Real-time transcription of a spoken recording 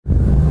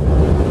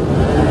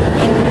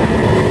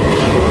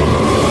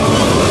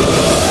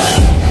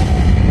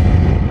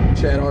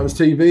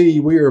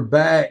ChadArmesTV, we are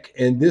back,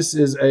 and this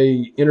is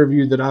a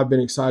interview that I've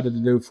been excited to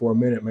do for a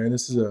minute, man.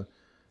 This is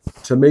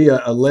to me,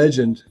 a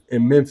legend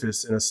in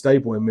Memphis and a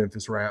staple in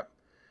Memphis rap,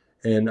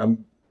 and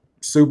I'm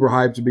super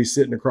hyped to be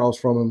sitting across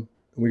from him.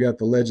 We got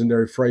the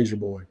legendary Frayser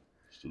boy.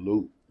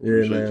 Salute. Yeah,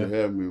 appreciate man. you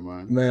having me,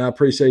 man. Man, I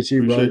appreciate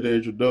you, bro. Appreciate the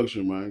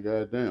introduction, man.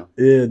 Goddamn.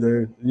 Yeah,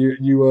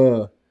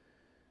 dude.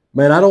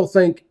 Man,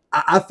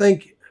 I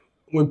think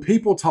when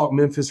people talk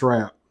Memphis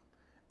rap,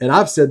 and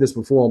I've said this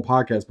before on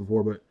podcasts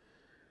before, but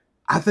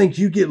I think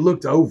you get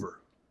looked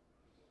over.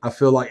 I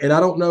feel like, and I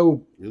don't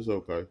know. It's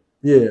okay.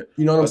 Yeah,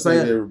 you know what I'm saying?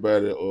 I think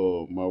everybody,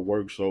 my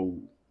work so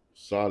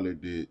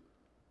solid that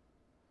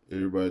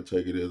everybody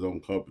take it as on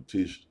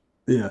competition.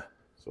 Yeah.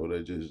 So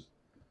they just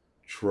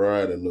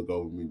try to look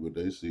over me, but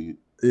they see it.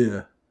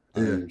 Yeah. I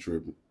ain't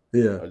tripping.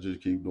 Yeah. I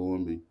just keep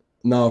doing me.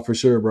 No, for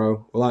sure,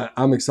 bro. Well,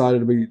 I'm excited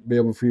to be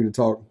able for you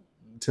to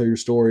tell your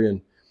story,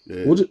 and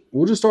yeah.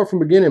 we'll just start from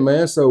the beginning,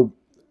 man. So,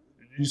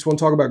 you just want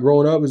to talk about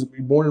growing up? Was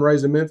you born and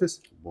raised in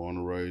Memphis? Born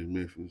and raised in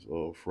Memphis,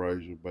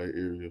 Frayser, Bay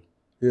Area.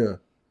 Yeah.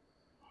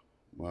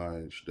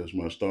 That's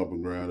my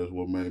stomping ground. That's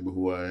what made me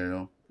who I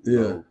am.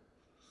 Yeah. So,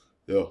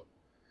 yeah.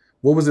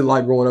 What was it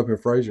like growing up in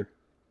Frayser?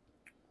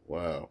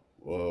 Wow.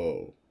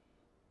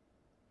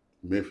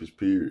 Memphis,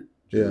 period.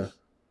 Yeah.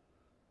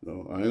 I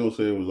ain't gonna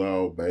say it was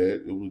all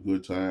bad. It was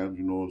good times,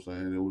 you know what I'm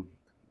saying? It was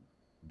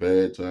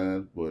bad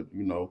times, but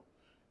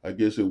I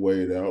guess it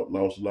weighed out.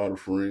 Lost a lot of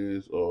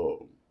friends,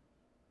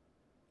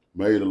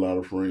 made a lot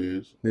of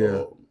friends.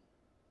 Yeah.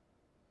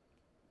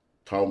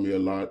 Taught me a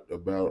lot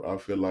about, I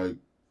feel like,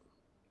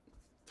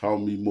 taught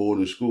me more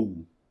than school.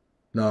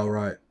 No,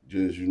 right.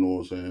 Just, you know what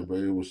I'm saying? But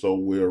it was so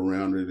well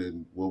rounded,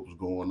 and what was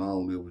going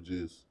on, it was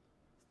just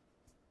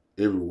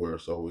everywhere.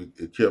 So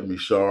it kept me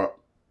sharp,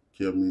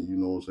 kept me, you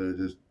know what I'm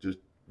saying, just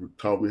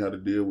taught me how to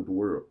deal with the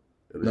world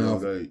at a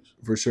young age.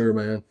 For sure,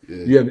 man.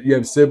 Yeah. You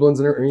have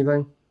siblings or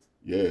anything?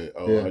 Yeah.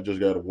 Yeah. I just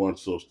got one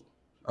sister.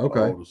 Okay.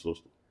 Older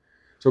sister.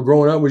 So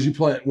growing up, was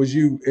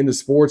you into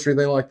sports or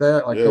anything like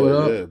that? Like coming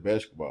up? Yeah,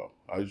 basketball.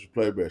 I used to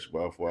play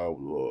basketball before I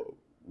was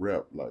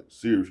rap, like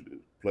seriously.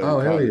 Played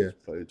hell college. Yeah.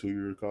 Played 2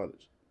 years of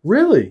college.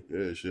 Really?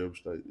 Yeah, Shelby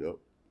State. Yep.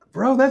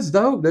 Bro, that's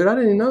dope, dude. I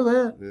didn't even know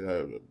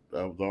that. Yeah,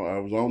 I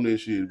was on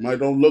this shit. It might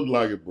don't look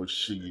like it, but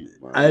shit,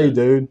 man. Hey,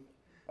 dude.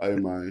 Hey,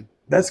 man.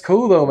 That's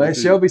cool though, man.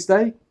 Shelby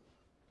State.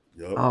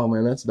 Yep. Oh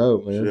man, that's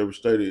dope, man. Shelby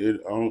State.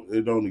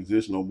 It don't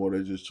exist no more.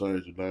 They just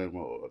changed the name.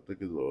 I think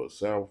it's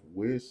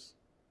Southwest.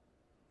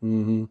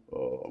 Mm-hmm.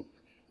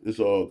 It's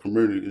a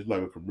community. It's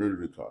like a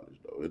community college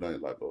though. It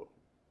ain't like a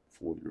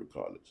 4-year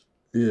college.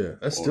 Yeah,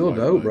 that's still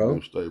dope, bro.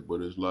 State,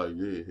 but it's like,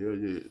 yeah, hell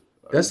yeah.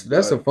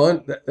 That's a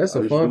fun fact. I used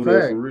to do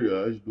that for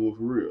real. I used to do it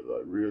for real,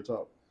 like real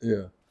talk.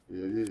 Yeah.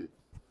 Yeah.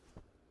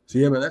 So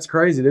yeah, man, that's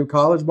crazy, dude.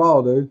 College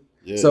ball, dude.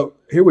 Yeah. So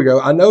here we go.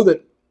 I know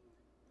that.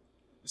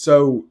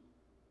 So,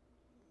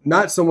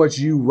 not so much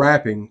you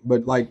rapping,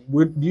 but like,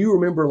 do you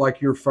remember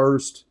like your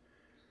first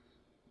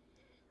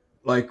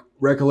like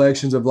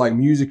recollections of like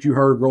music you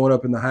heard growing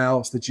up in the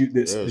house that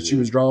you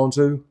was drawn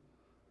to?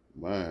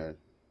 Man,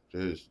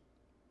 just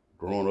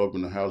growing up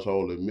in the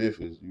household in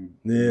Memphis, you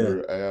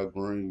heard Al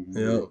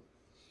Green.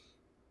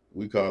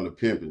 We call it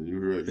pimping.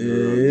 You heard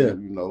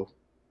you know.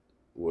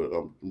 What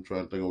I'm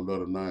trying to think of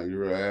another name. You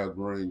heard Al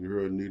Green. You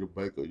heard Anita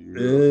Baker. You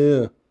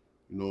heard,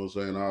 you know what I'm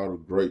saying? All the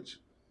greats.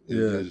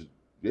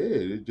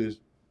 It just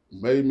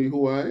made me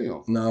who I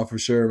am. No, for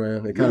sure,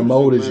 man. It kind of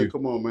molded you.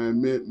 Come on,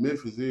 man.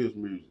 Memphis is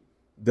music.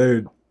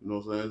 Dude. You know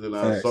what I'm saying? Then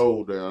I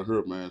sold down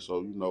here, man. So,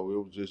 it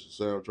was just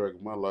a soundtrack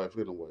of my life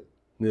anyway.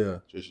 Yeah.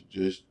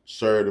 Just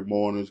Saturday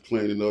mornings,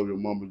 cleaning up, your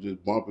mama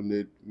just bumping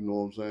it. You know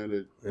what I'm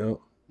saying?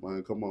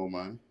 Man, come on,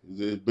 man.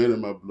 It's been in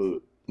my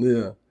blood.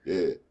 Yeah.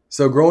 Yeah.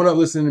 So growing up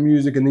listening to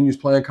music and then you was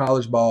playing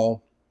college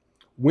ball,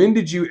 when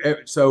did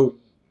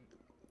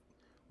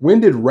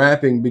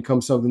rapping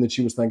become something that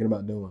you was thinking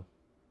about doing?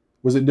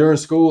 Was it during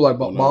school, like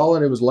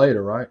balling? It was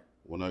later, right?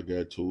 When I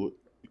got to it.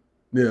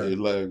 Yeah. It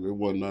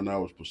wasn't nothing I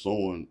was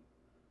pursuing.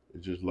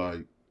 It's just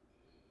like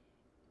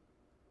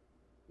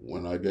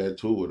when I got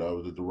to it, I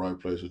was at the right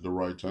place at the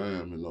right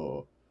time. And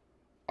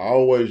I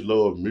always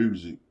loved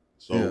music.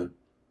 So,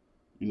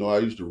 I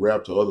used to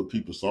rap to other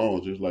people's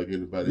songs just like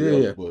anybody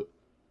else. Yeah. But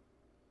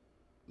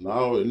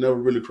no, it never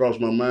really crossed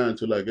my mind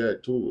until I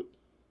got to it.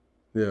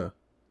 Yeah.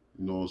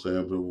 You know what I'm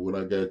saying? But when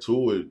I got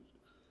to it,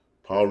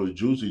 Paul and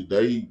Juicy,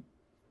 they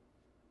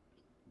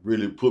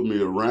really put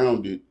me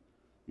around it,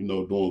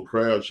 doing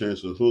crowd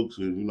chants and hooks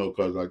and,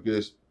 because I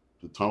guess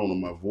the tone of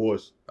my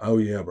voice. Oh,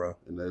 yeah, bro.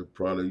 And they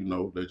probably,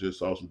 they just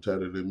saw some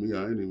talent in me.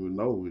 I didn't even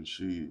know. And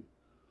shit,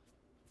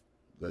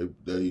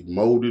 they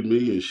molded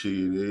me and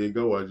shit. There you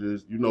go. I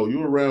just,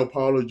 you around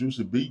Paul and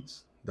Juicy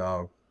beats.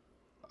 Dog.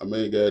 I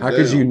mean, goddamn. How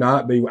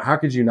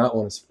could you not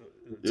want to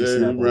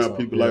you around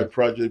people like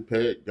Project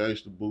Pat,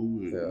 Gangsta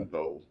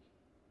Boo,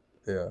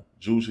 and,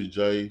 Juicy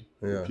J,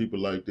 people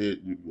like that.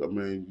 You're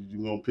going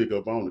to pick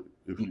up on it.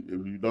 If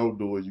you don't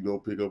do it, you're going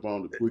to pick up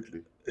on it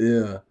quickly.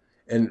 Yeah.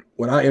 And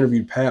when I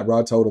interviewed Pat, bro,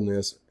 I told him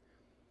this.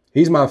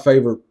 He's my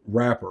favorite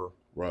rapper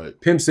Right.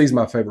 Pimp C's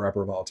my favorite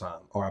rapper of all time.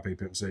 R.I.P.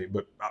 Pimp C.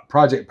 But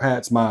Project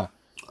Pat's my.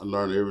 I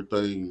learned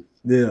everything.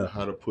 Yeah.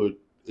 How to put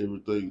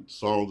everything,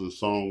 songs in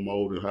song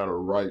mode, and how to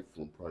write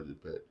from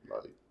Project Pat.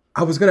 Like,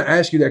 I was gonna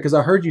ask you that because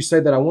I heard you say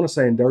that. I want to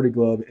say in the Dirty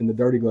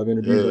Glove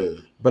interview,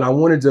 but I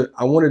wanted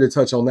to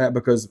touch on that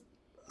because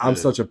I'm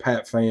such a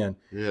Pat fan.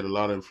 He had a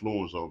lot of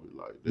influence on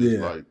me.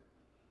 Like,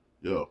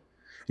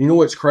 You know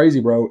what's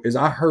crazy, bro? Is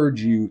I heard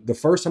you the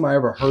first time I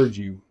ever heard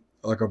you,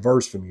 like a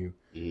verse from you.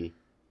 Mm-hmm.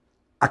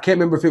 I can't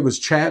remember if it was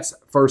Chat's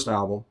first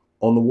album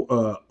on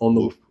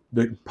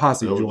the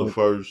Posse joint. That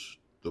was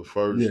the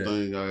first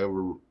thing I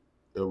ever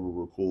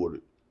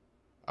recorded.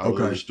 I was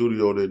in the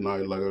studio that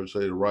night, like I would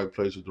say, the right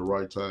place at the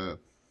right time.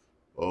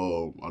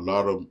 A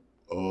lot of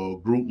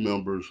group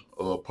members,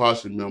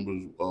 posse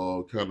members,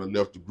 kind of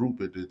left the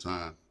group at that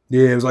time.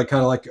 Yeah, it was like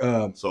kind of like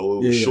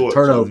so it was short.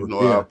 Turnover.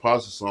 So, our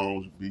posse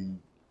songs be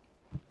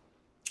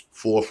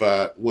 4 or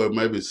 5, well,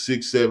 maybe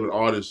 6, 7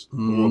 artists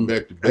going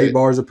back to back. 8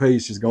 bars a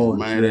piece, just going.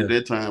 Man, at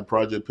that time,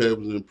 Project Pat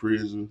was in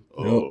prison.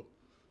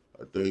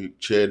 I think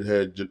Chad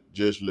had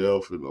just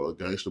left, and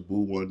Gangsta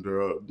Boo wasn't there.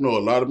 A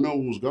lot of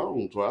members was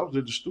gone. So I was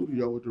in the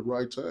studio at the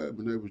right time,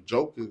 and they was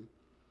joking.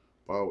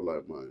 I was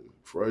like, man,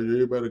 Frayser,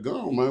 everybody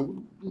gone,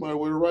 man. You might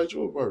want to write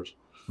your verse.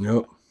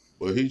 Yep.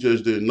 But he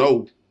just didn't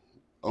know.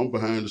 I'm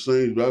behind the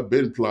scenes. I've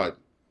been plotting.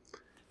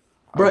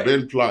 I've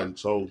been plotting.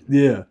 So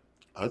yeah,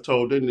 I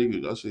told that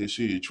nigga, I said,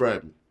 shit,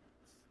 trap me.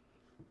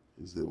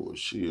 He said, well,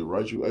 shit,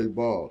 write you 8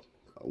 bars.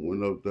 I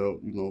went up there,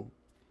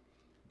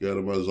 got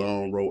in my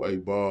zone, wrote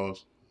 8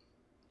 bars.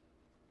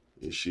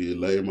 And shit,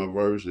 laid my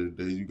verse, and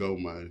there you go,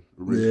 man.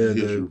 The rest of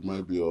the history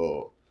might be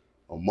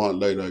a month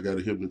later, I got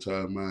a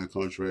Hypnotized Mind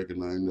contract,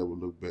 and I ain't never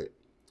looked back.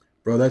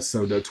 Bro, that's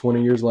so dope.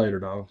 20 years later,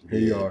 dog. Here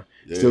you are,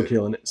 still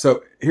killing it.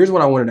 So here's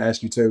what I wanted to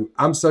ask you, too.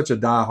 I'm such a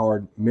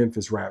diehard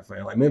Memphis rap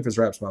fan. Like, Memphis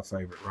rap's my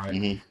favorite, right?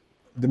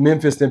 Mm-hmm. The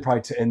Memphis, then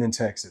probably, and then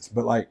Texas.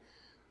 But, like,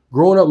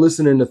 growing up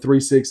listening to 3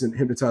 6 and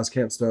Hypnotized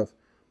Camp stuff,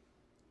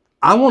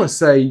 I want to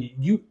say,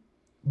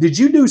 did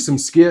you do some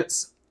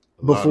skits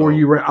before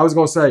you rap? I was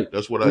going to say.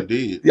 That's what I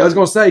did. Yeah, I was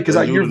going to say,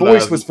 because your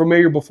voice was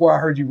familiar before I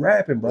heard you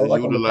rapping, bro.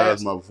 Like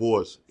utilized my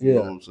voice. You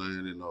know what I'm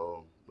saying? And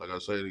like I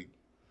say,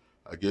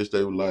 I guess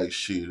they were like,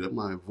 shit, that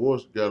my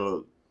voice got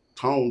a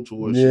tone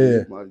to it.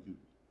 Shit.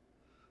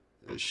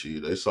 And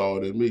shit, they saw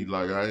it in me.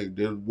 Like,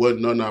 there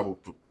wasn't nothing I was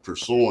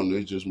pursuing.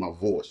 It's just my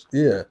voice.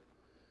 Yeah.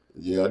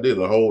 Yeah, I did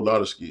a whole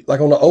lot of skits. Like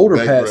on the older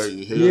paths.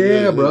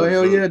 Yeah, bro.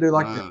 Hell yeah, dude.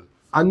 Like,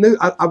 I knew,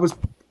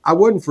 I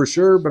wasn't for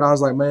sure, but I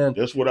was like, man.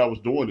 That's what I was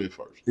doing at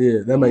first. Yeah,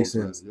 that makes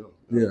sense.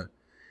 Yeah.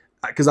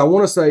 Because I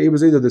want to say it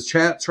was either the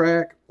chat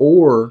track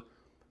or,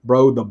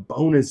 bro, the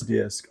bonus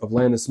disc of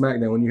Land of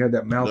Smackdown when you had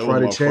that mouth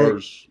write a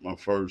check. My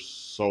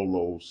first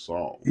solo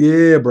song.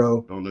 Yeah,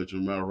 bro. Don't let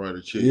your mouth write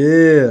a check.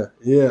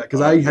 Yeah.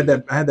 Because I had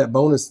that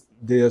bonus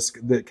disc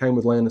that came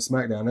with Land of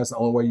Smackdown. That's the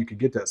only way you could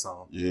get that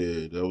song.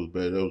 Yeah, that was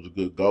bad. That was a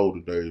good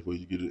golden days where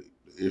you get an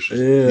extra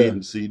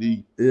hidden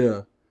CD.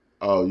 Yeah.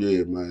 Oh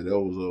yeah, man. That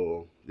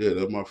was that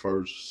was my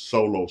first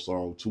solo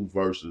song, 2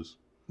 verses.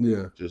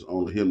 Yeah. Just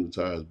on the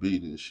Hypnotized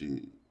beat and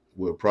shit.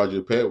 Well,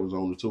 Project Pat was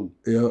on it too.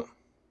 Yeah.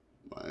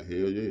 Man,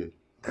 hell yeah.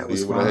 That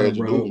was what I had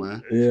to do,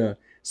 man. Yeah.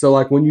 So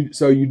like when you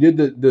did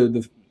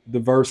the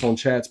verse on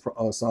Chat's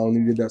song,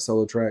 you did that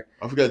solo track.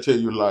 I forgot to tell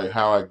you like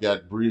how I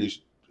got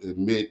bridged and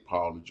met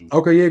Paul the Juice.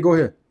 Okay, yeah, go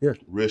ahead. Yeah.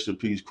 Rest in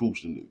peace,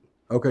 Coops nigga.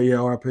 Okay, yeah,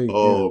 R.I.P.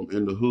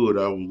 In the hood,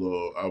 I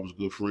was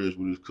good friends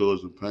with his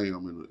cousin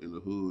Pam in the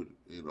hood,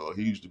 and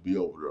he used to be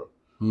over there.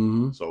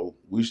 Mm-hmm. So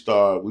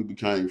we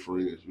became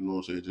friends. You know what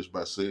I'm saying? Just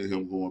by seeing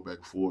him going back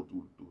and forth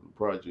through the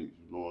project.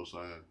 You know what I'm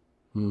saying?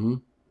 Mm-hmm.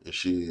 And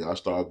shit, I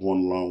started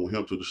going along with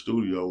him to the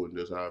studio, and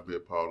that's how I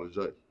met Paul and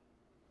Jay.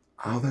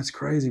 Oh, that's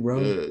crazy, bro.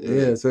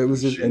 Yeah. So it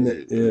was just,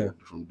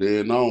 From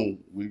then on,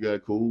 we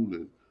got cool,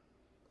 and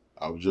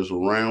I was just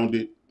around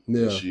it.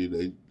 Yeah. And shit,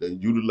 they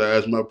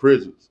utilized my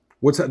presence.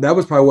 That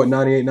was probably what,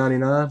 98,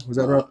 99? Was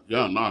that right?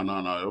 Yeah, no.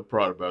 It was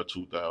probably about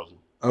 2000.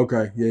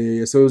 Okay,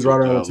 yeah. So it was right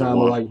around the time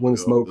of like when the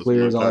smoke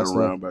clears, all that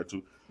stuff. About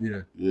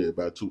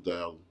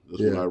 2000.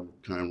 That's when I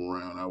came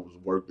around. I was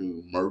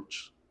working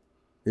merch.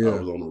 Yeah. I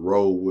was on the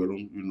road with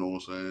them, you know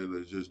what I'm saying?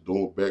 They just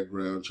doing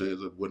background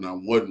changes when I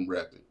wasn't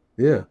rapping.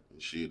 Yeah.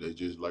 And shit, they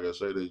just, like I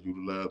say, they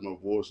utilized my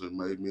voice and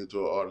made me into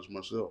an artist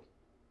myself.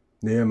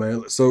 Yeah,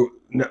 man. So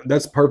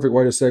that's a perfect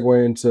way to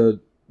segue into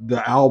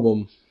the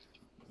album.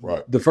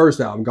 Right. The first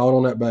album, Gone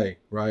on That Bay,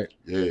 right?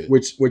 Yeah.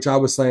 Which I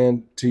was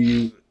saying to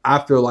you,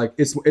 I feel like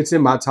it's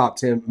in my top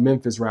 10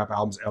 Memphis rap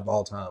albums of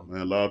all time.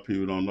 Man, a lot of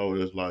people don't know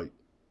it's like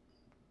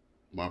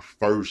my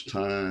first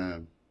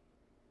time.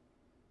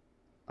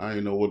 I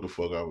didn't know what the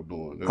fuck I was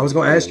doing. I was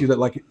going to ask you that,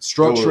 like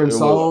structuring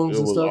songs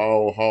and stuff. It was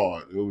all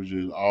hard. It was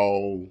just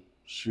all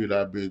shit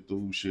I've been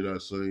through, shit I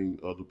seen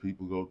other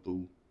people go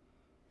through,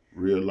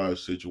 real life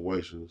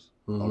situations.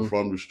 Mm-hmm. I'm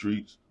from the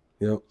streets.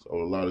 Yep. So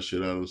a lot of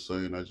shit I done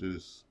seen, I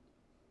just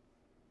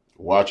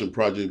watching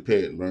Project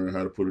Pat, learn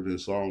how to put it in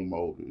song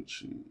mode and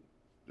shit.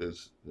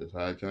 that's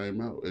how it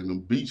came out. And the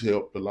beats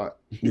helped a lot.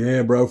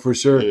 Yeah, bro, for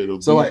sure. Yeah, the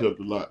beats like, helped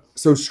a lot.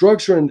 So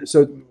structuring,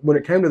 so when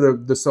it came to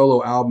the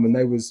solo album, and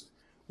they was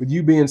with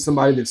you being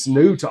somebody that's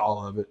new to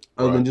all of it,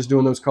 other than just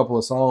doing those couple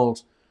of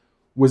songs,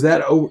 was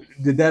that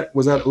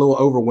was that a little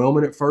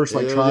overwhelming at first?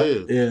 Hell like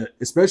trying, yeah,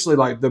 especially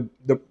like the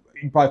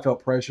you probably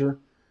felt pressure.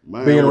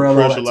 Man, being around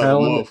all that like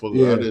talent. a motherfucker.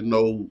 Yeah.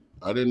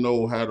 I didn't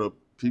know how the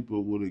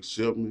people would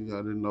accept me. I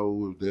didn't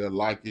know if they'll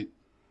like it.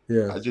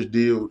 Yeah. I just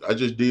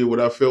did what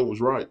I felt was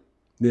right.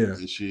 Yeah.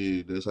 And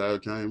shit, that's how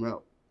it came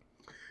out.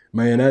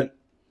 Man, that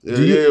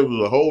it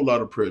was a whole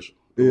lot of pressure.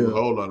 It was Yeah. a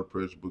whole lot of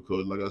pressure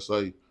because, like I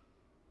say,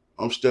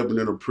 I'm stepping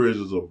in the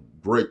presence of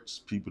breaks,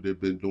 people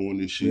that been doing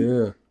this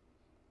shit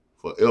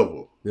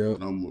forever. Yeah.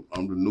 And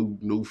I'm the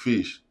new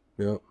fish.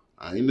 Yeah.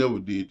 I ain't never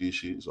did this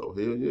shit, so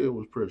hell yeah, it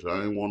was pressure. I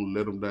didn't want to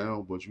let them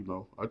down, but you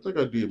know, I think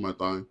I did my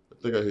thing. I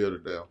think I held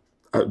it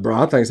down. Bro,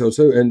 I think so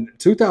too. And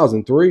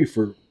 2003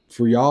 for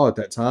y'all at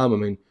that time, I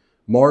mean,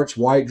 March,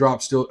 White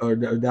dropped still,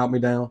 Doubt Me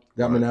Now.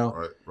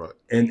 Right.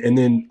 And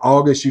then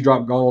August, you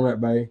dropped Gone on That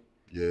Bay.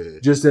 Yeah.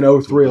 Just in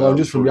 03 alone,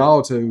 just from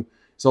y'all two.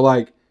 So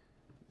like,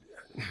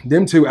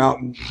 them two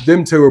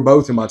are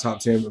both in my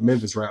top 10 of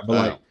Memphis rap. But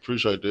like,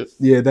 appreciate that.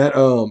 Yeah, that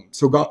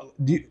so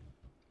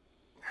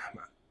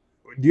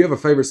do you have a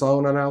favorite song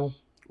on that album?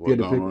 What,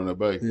 Gone on That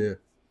Bay? Yeah.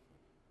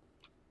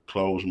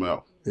 Closed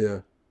Mouth.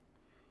 Yeah.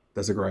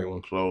 That's a great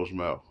one. Closed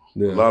Mouth.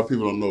 Yeah. A lot of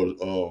people don't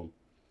know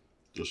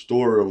the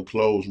story of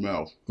Closed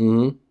Mouth.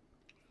 Mm-hmm.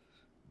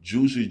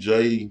 Juicy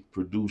J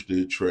produced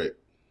that track.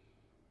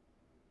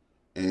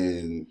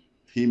 And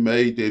he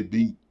made that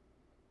beat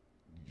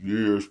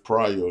years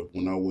prior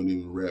when I wasn't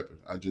even rapping.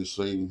 I just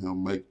seen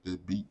him make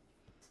that beat.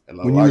 And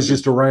when you was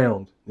just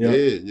around. Yeah.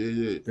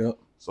 Yep.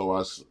 So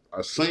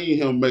I seen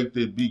him make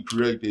that beat,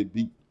 create that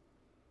beat.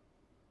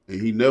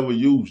 And he never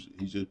used it.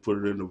 He just put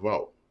it in the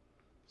vault.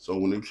 So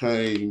when it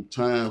came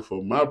time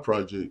for my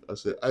project, I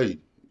said, hey, you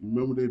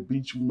remember that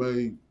beat you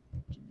made?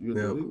 You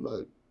know, he was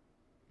like,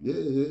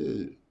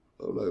 yeah.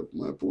 I was like,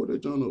 man, pull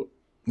that joint up.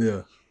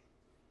 Yeah.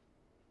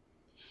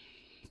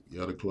 You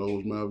gotta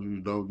close mouth, you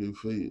don't get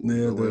fed. Yeah,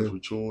 you don't ask for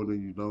chewing,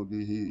 then you don't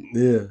get hit.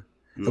 Yeah.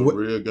 You're a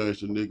real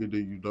gangster nigga,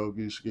 then you don't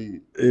get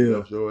scared. Yeah.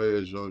 Left your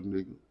ass, young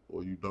nigga,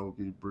 or you don't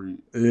get bread.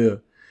 Yeah.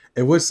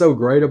 And what's so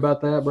great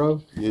about that,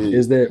 bro,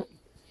 is that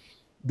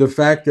the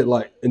fact that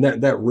like, and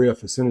that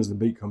riff, as soon as the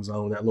beat comes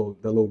on, that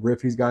little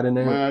riff he's got in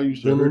there. Man, I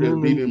used to hear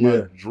that beat in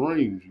my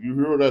dreams. You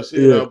hear what I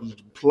said? I was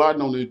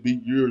plotting on this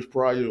beat years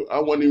prior. I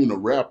wasn't even a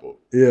rapper.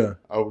 Yeah.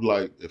 I was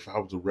like, if I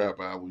was a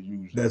rapper, I would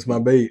use That's my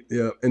beat.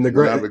 Yeah. And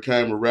when I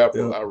became a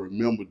rapper, I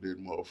remembered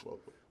that motherfucker.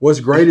 What's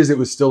great is it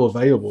was still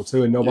available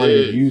too, and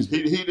nobody had used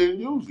it. He didn't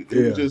use it.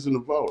 It was just in the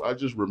vault. I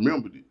just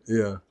remembered it.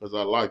 Yeah. Because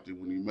I liked it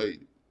when he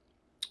made it.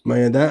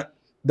 Man, that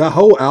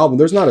whole album,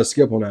 there's not a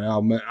skip on that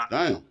album. Man.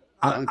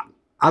 Damn.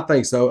 I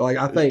think so. Like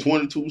I think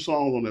 22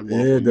 songs on that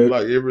motherfucker. You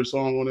like every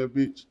song on that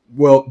bitch?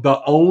 Well,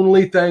 the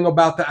only thing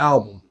about the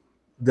album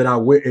that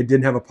it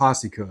didn't have a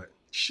posse cut.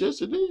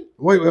 Shit, it did.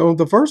 Wait, on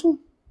the first one?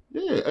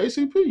 Yeah,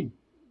 ACP.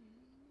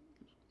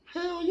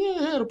 Hell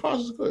yeah, it had a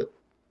posse cut.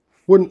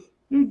 Wouldn't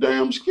you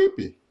damn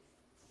skippy.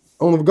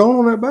 On the Gone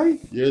on That Bay?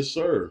 Yes,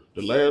 sir.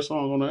 The last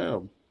song on the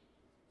album.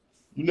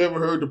 You never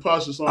heard the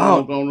posse song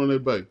on Gone on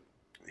That Bay?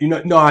 You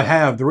know, no, I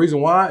have. The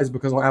reason why is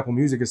because on Apple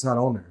Music it's not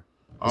on there.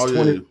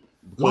 It's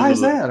why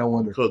is that? I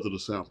wonder. Because of the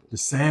sample. The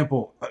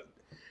sample.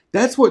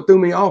 That's what threw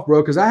me off,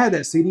 bro. Because I had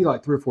that CD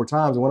like 3 or 4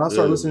 times, and when I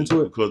started listening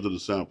to it, because of the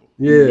sample.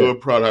 Yeah, you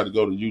probably had to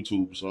go to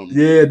YouTube or something.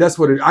 Yeah, that's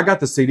what I got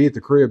the CD at the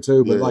crib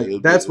too,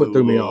 but that's what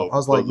threw me off. I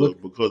was like, look,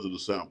 because of the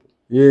sample.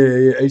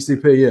 Yeah,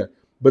 ACP, yeah.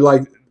 But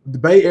like the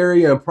Bay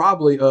Area and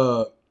probably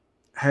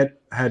had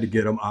to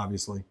get them,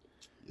 obviously.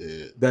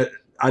 Yeah. That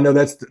I know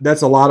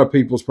that's a lot of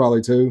people's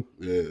probably too.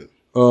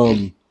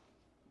 Yeah.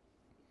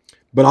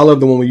 But I love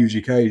the one with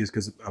UGK just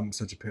because I'm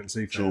such a Pimp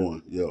C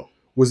fan. Yeah.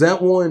 Was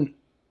that one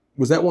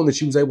that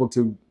she was able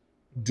to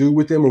do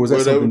with them, or was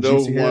that something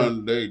Juicy had?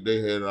 One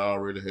they had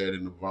already had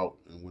in the vault,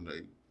 and when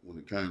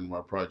it came to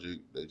my project,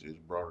 they just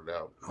brought it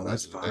out. Oh,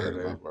 that's fire,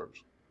 man.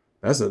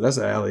 That's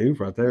an alley oop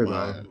right there,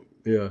 though.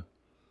 Yeah.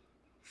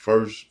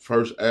 First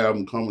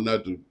album coming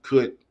out to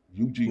cut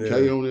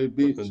UGK on that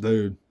bitch,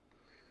 dude.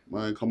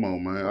 Man, come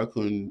on, man. I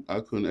couldn't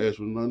ask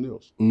for nothing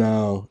else.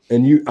 No,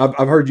 and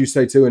I've heard you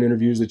say too in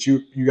interviews that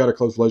you got a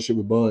close relationship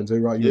with Bun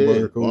too, right? You and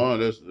Bun are cool. Bun,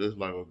 that's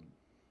like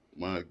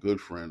my good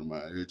friend of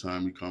mine. Every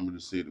time he come to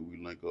the city,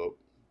 we link up.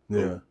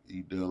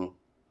 Eat dinner.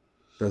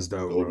 That's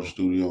dope, go to the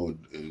studio,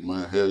 and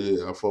man, hell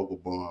yeah, I fuck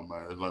with Bun,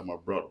 man. It's like my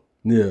brother.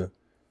 Yeah.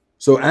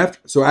 So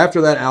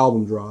after that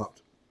album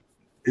dropped,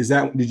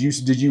 did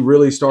you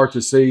really start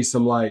to see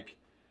some like?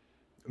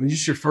 I mean,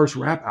 this is your first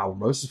rap album,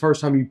 bro. This is the first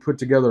time you put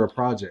together a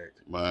project.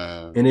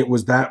 Man. And it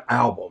was that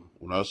album.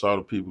 When I saw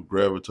the people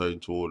gravitating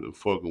toward it and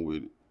fucking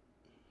with it,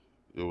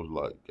 it was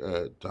like,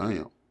 God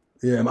damn.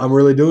 Yeah, I'm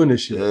really doing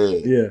this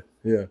shit.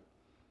 Yeah.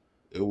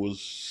 It was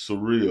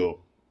surreal.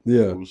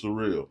 Yeah. It was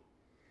surreal.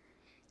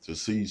 To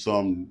see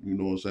something, you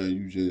know what I'm saying,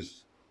 you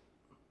just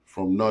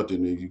from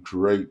nothing and you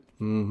create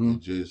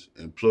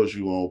and plus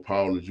you on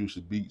Paul and Juicy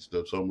beats,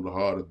 that's some of the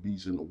hardest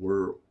beats in the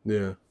world.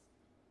 Yeah.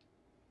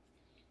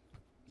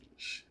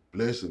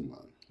 Blessing, man.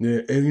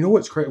 Yeah, and you know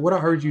what's crazy? What I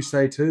heard you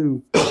say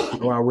too,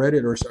 or I read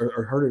it or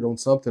heard it on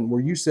something,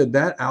 where you said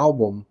that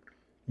album,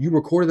 you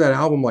recorded that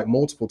album like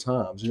multiple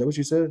times. Is that what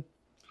you said?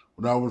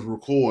 When I was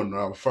recording,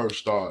 when I first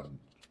started,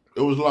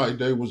 it was like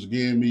they was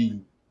giving me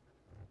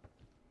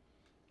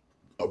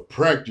a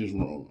practice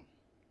run.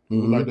 It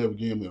was like they were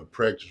giving me a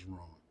practice run.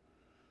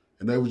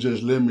 And they was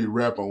just letting me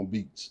rap on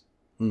beats.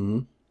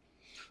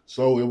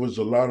 So it was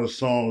a lot of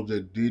songs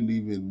that didn't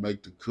even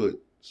make the cut.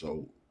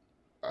 So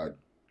I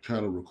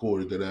kind of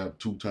recorded that album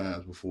 2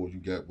 times before you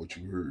got what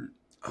you heard.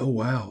 Oh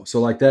wow! So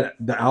like that,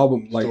 the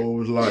album, like so it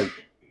was like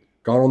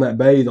Gone on That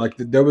Bay. Like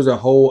there was a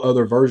whole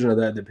other version of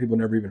that people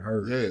never even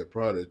heard. Yeah,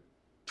 probably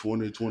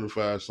 20,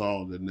 25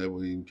 songs that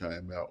never even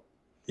came out.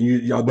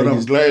 But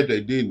I'm glad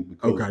they didn't.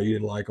 Because okay, you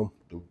didn't like them.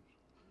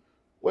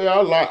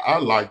 Well, I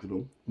liked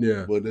them.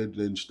 Yeah, but it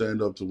didn't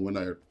stand up to when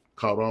I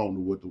caught on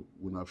to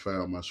when I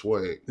found my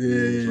swag.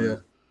 Yeah.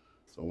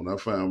 So when I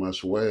found my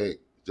swag,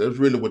 that's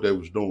really what they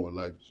was doing,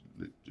 like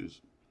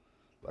just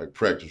like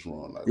practice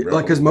run, like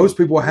because most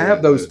people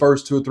have those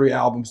first 2 or 3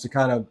 albums to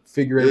kind of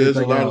figure everything out.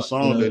 There's a lot of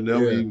songs that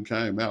never even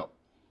came out.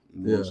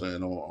 You know what I'm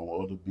saying,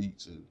 on other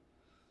beats and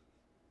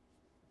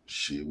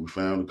shit. We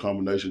found a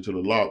combination to the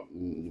lock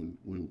when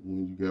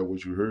you got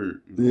what you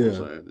heard. You know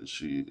what I'm saying? And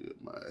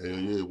shit, my hell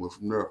yeah, went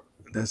from there.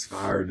 That's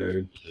fire,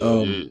 dude.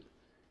 Yeah.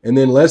 And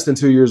then less than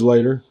 2 years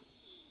later,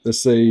 let's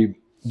see,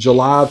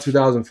 July of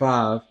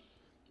 2005,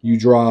 you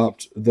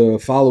dropped the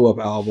follow-up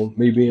album,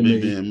 Me Being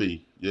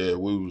Me. Yeah,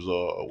 we was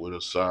with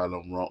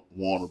Asylum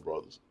Warner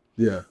Brothers.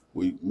 Yeah.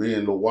 Me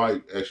and the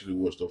White actually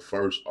was the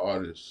first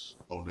artist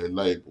on their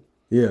label.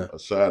 Yeah.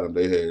 Asylum,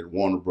 they had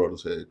Warner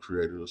Brothers had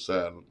created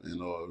Asylum, and it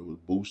was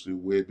Boosie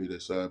Webby. They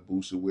signed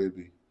Boosie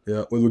Webby.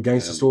 Yeah, with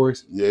Gangsta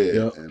Stories.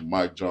 Yeah, and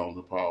Mike Jones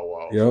and Paul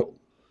Wall. Yep. So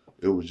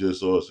it was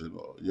just us, and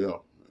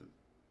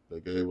they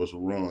gave us a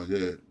run.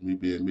 Yeah, Me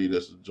Being Me.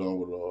 That's the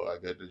joint with I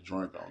got that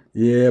drink on it.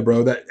 Yeah,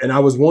 bro. And I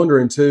was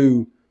wondering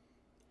too.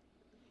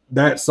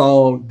 That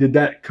song, did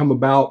that come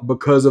about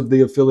because of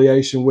the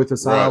affiliation with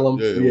Asylum?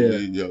 Right.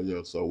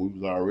 Yeah. So we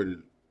was already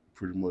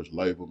pretty much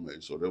label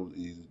mate, so that was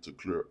easy to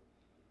clear.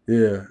 Yeah,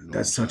 you know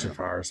that's such a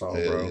fire song,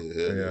 bro.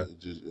 Yeah. It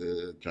just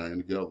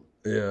came together.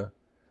 Yeah.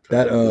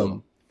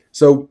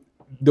 So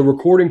the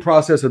recording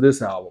process of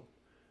this album,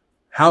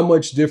 how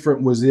much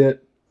different was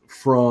it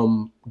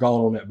from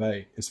Gone on That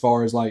Bay? As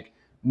far as like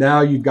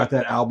now you've got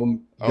that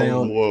album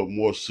down. I was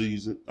more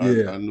seasoned.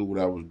 I knew what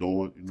I was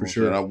doing. You know For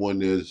sure. I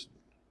wasn't as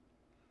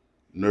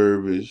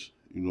nervous.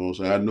 You know what I'm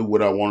saying? I knew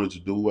what I wanted to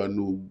do. I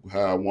knew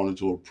how I wanted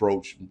to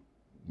approach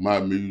my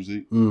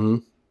music.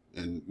 And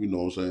you know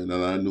what I'm saying?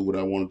 And I knew what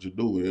I wanted to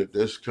do.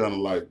 That's kind of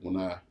like when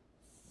I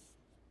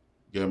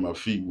got my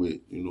feet wet,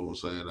 you know what I'm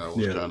saying? I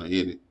was kind of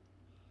in it.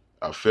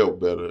 I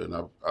felt better, and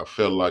I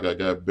felt like I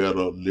got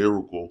better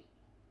lyrical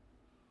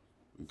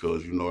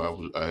because,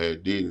 I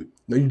had did it.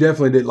 No, you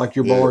definitely did. Like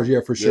your bars,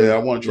 for sure. Yeah, I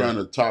wasn't trying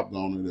to top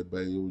Gone on That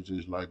Bay. It was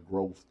just like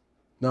growth.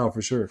 No,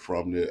 for sure.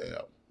 From that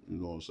album. You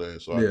know what I'm saying?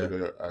 So I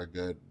think I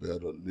got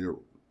better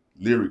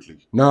lyrically.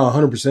 No,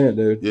 100%,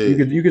 dude. Yeah.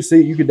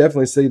 You could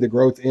definitely see the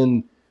growth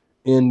in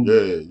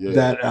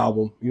that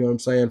album. You know what I'm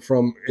saying?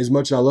 From as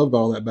much as I love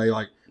Gone on That Bay,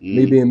 like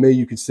Me Being Me,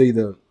 you could see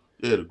the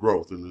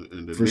growth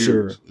in the for lyrics.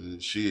 Sure.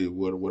 And shit,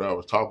 what I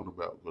was talking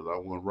about, because I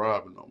wasn't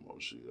robbing no more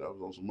shit. I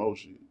was on some more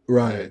shit.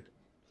 Right.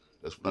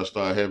 That's when I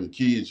started having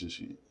kids and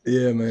shit.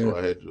 Yeah, man. So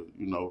I had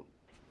to,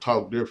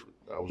 talk different.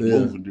 I was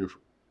moving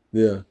different.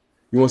 Yeah.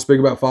 You want to speak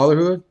about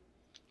fatherhood?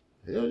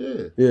 Hell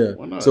yeah. Yeah.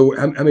 Why not? So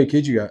how many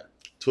kids you got?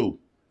 2.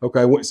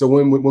 Okay. So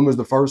when was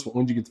the first one?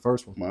 When did you get the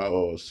first one?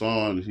 My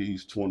son,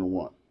 he's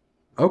 21.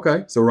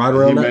 Okay. So right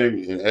around that.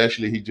 And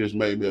actually, he just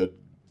made me a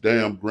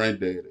damn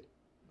granddaddy.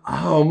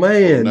 Oh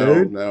man,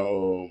 dude.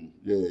 Now,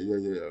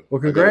 yeah.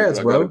 Well, congrats,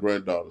 I bro. got a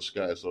granddaughter,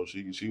 Sky. So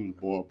she was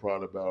born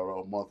probably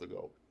about a month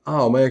ago.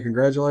 Oh man,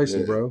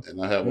 congratulations, bro.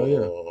 And I have a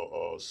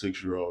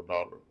 6-year-old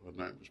daughter. Her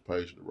name is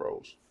Paige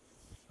DeRose.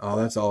 Oh,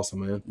 that's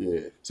awesome, man.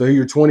 Yeah. So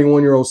your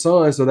 21-year-old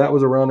son. So that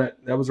was around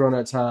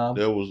that time.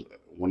 That was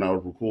when I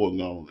was recording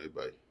Gone on That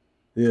Bay.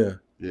 Yeah.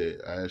 Yeah.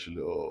 I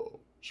actually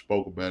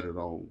spoke about it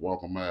on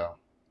Walk a Mile.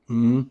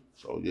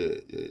 So yeah.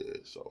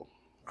 So.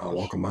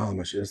 Walk a Mile,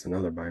 that's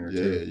another banger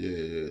too.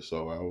 Yeah.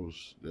 So I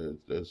was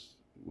that's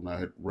when I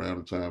had around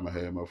the time I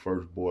had my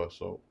first boy.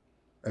 So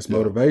that's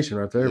motivation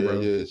right there,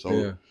 bro. Yeah.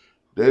 So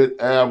that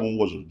album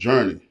was a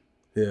journey.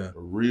 Yeah. A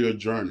real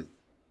journey.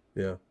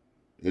 Yeah.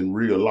 In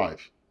real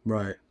life.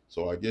 Right.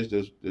 So I guess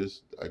that's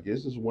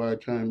why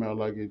it came out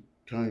like it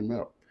came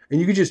out. And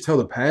you could just tell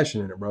the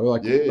passion in it, bro.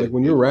 Like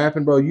when you're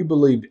rapping, bro, you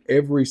believed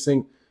every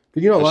single.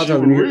 Because a lot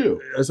of times real.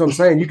 That's what I'm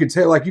saying. You could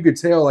tell like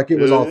it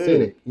was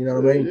authentic. You know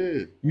what I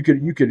mean? Yeah.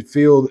 You could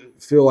feel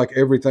like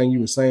everything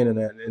you were saying in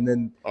that. And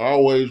then I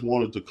always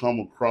wanted to come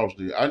across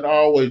I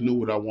always knew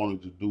what I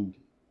wanted to do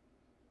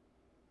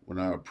when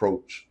I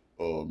approached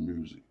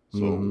music. So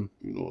you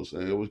know what I'm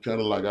saying? It was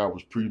kind of like I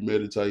was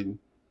premeditating.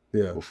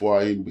 Yeah. Before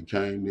I even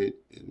became it,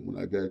 and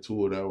when I got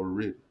to it, I was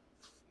ready.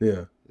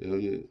 Yeah. Hell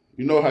yeah.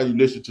 You know how you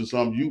listen to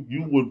something,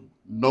 you would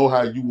know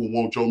how you would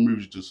want your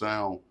music to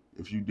sound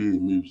if you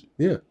did music.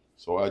 Yeah.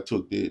 So I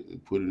took that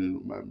and put it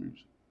into my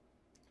music.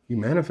 You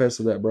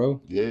manifested that,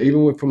 bro. Yeah.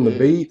 Even from the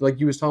beat, like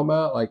you was talking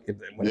about, like if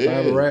I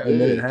have a rap, and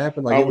then it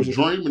happened. Like I was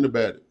dreaming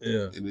about it.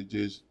 Yeah. And it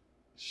just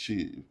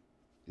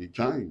it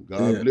came.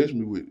 God blessed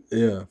me with it.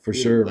 Yeah, for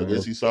sure. I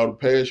guess he saw the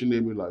passion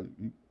in me, like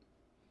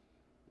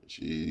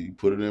he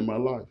put it in my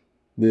life.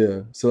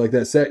 Yeah. So like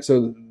that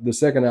so the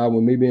second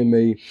album, Me Being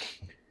Me,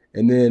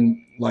 and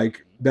then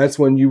like that's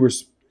when you were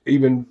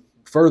even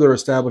further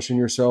establishing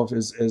yourself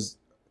as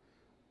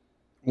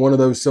one of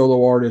those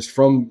solo artists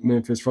from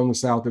Memphis, from the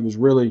South. It was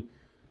really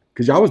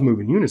because y'all was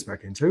moving units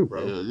back in too,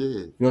 bro. Yeah.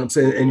 You know what I'm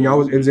saying? And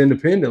y'all it was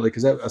independently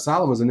because that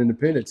Asylum was an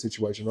independent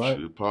situation, right?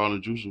 Shit, Paul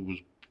and Juicy was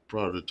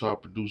probably the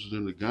top producers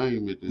in the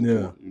game at that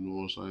point. You know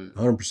what I'm saying?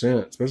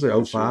 100%,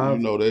 especially 05.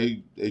 You know,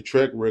 they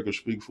track record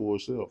speak for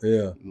itself. Yeah.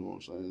 You know what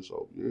I'm saying?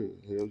 So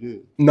hell yeah.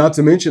 Not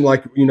to mention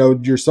like, you know,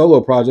 your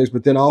solo projects,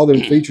 but then all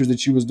the features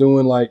that you was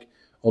doing like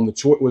on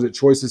the was it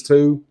Choices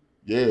 2?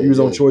 Yeah. You was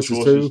on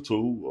Choices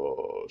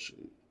 2? Shit.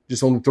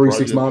 Just on the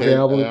 3-6 Mafia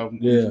album?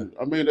 Yeah.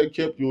 I mean, they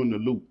kept you in the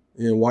loop.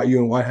 Yeah, you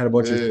and White had a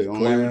bunch of collabs.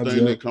 On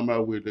everything they come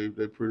out with,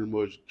 they pretty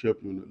much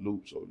kept you in the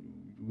loop. So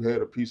you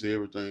had a piece of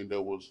everything that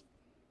was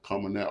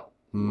coming out.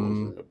 You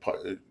know what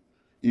I'm saying?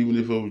 Even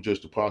if it was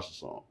just a pasta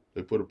song,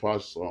 they put a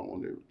pasta song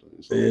on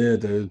everything. So yeah,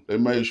 dude. They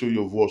made sure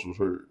your voice was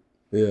heard.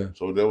 Yeah.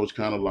 So that was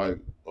kind of like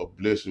a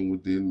blessing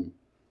within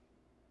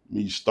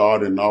me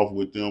starting off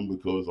with them,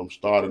 because I'm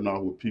starting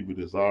off with people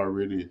that's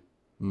already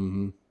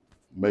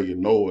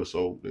making noise.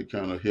 So they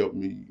kind of helped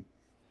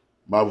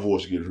my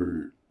voice get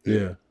heard.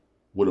 Yeah.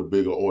 With a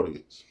bigger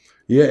audience.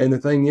 Yeah, and the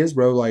thing is,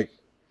 bro, like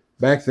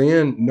back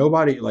then,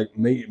 nobody like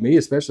me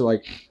especially,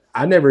 like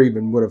I never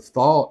even would have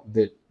thought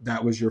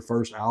that was your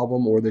first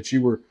album, or that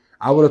you were.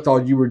 I would have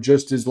thought you were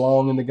just as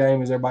long in the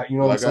game as everybody. You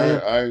know what I'm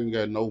saying? I ain't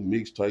got no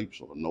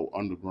mixtapes or no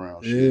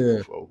underground shit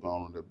before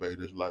Gone on That Bay.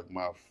 It's like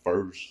my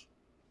first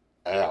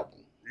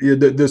album. Yeah,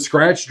 the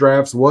scratch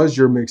drafts was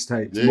your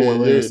mixtapes, more or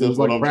less. That's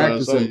what I'm trying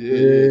to say.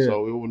 Yeah.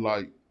 So it was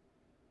like,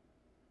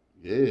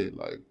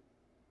 like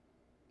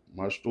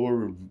my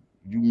story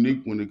unique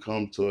when it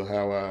comes to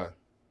how I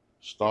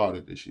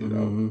started this shit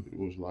out. It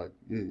was like,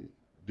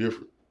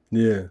 different.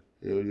 Yeah.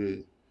 Hell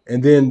yeah.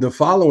 And then the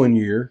following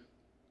year,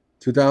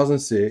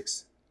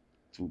 2006.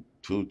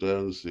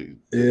 2006.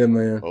 Yeah,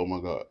 man. Oh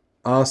my God.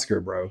 Oscar,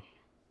 bro.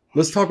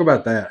 Let's talk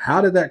about that. How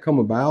did that come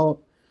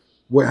about?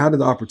 How did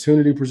the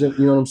opportunity present?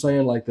 You know what I'm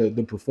saying? Like the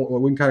perform.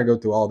 We can kind of go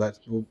through all that.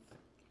 We'll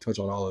touch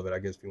on all of it, I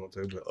guess, if you want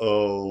to.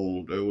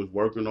 But they was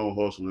working on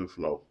Hustle and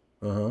Flow.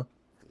 In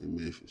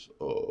Memphis.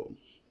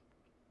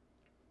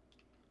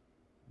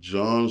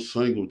 John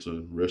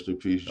Singleton, rest in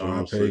peace,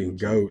 John Singleton.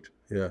 GOAT,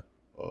 yeah.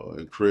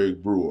 And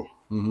Craig Brewer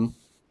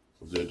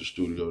was at the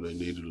studio. They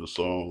needed a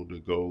song to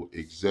go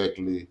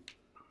exactly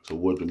to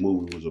what the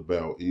movie was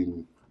about.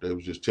 Even they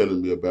was just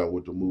telling me about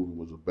what the movie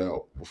was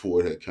about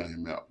before it had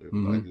came out. They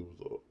was like,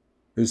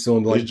 it was so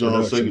like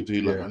John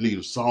Singleton. Like, I need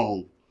a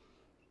song.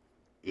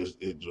 It's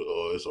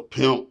a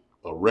pimp,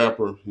 a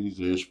rapper. He's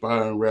an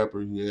inspiring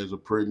rapper. He has a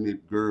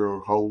pregnant girl,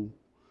 hoe.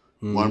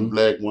 One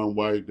black, one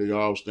white. They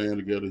all stand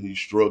together. He's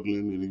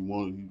struggling,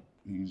 and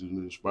he's an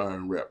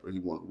inspiring rapper. He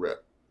want to rap.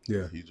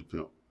 Yeah, he's a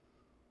pimp.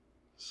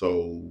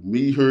 So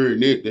me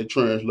hearing it, that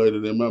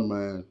translated in my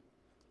mind.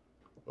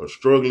 A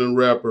struggling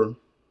rapper,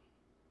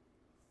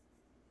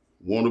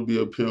 want to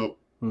be a pimp.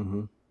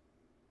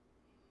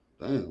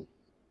 Damn,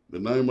 the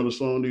name of the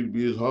song need to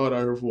be "It's Hard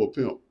Out Here for a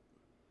Pimp."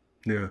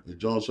 Yeah. And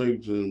John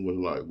Singleton was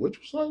like, "What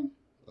you say?"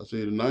 I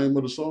said, "The name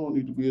of the song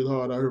need to be "It's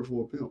Hard Out Here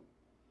for a Pimp."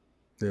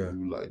 Yeah.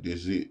 And he was like,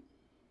 "That's it."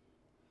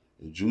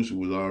 And Juicy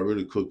was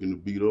already cooking the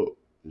beat up.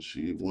 And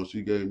shit, once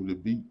he gave me the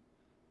beat,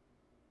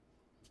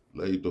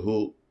 laid the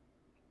hook,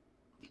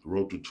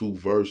 wrote the 2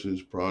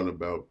 verses, probably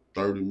about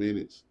 30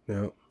 minutes.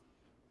 Yeah.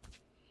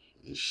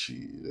 And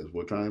shit, that's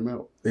what came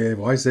out. Yeah,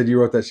 well, he said you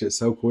wrote that shit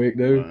so quick,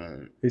 dude.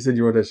 Man. He said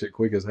you wrote that shit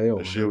quick as hell.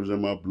 That shit was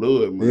in my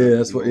blood, man. Yeah,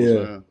 that's what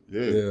yeah.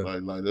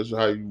 Like that's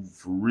how you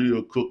for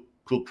real cook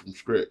from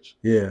scratch.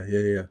 Yeah.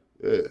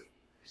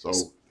 So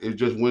it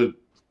just went.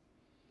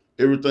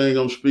 Everything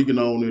I'm speaking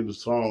on in the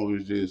song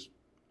is just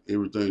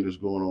everything that's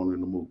going on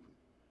in the movie.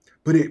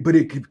 But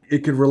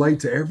it could relate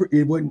to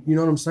it wouldn't, you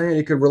know what I'm saying?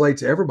 It could relate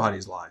to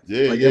everybody's life.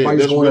 Yeah, like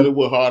that's really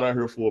what Hard Out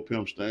Here for a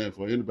Pimp stand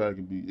for. Anybody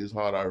can be. It's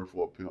hard out here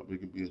for a pimp. It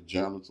could be a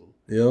janitor.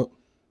 Yep.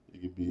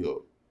 It could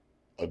be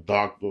a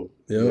doctor.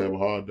 Yep. You have a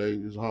hard day.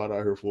 It's hard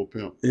out here for a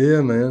pimp.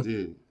 Yeah, man.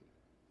 Yeah.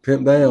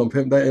 Pimp down.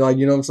 Like,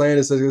 you know what I'm saying?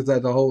 It's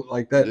that the whole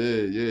like that.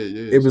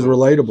 Yeah. It was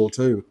relatable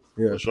too.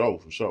 Yeah.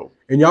 For sure.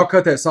 And y'all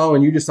cut that song,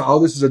 and you just thought,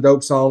 this is a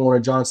dope song on a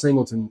John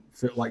Singleton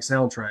like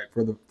soundtrack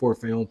for a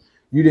film.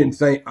 You didn't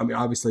think. I mean,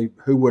 obviously,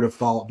 who would have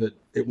thought that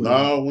it was?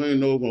 No, we ain't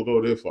know gonna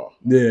go that far.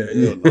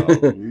 Yeah.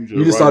 No.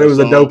 You just thought it was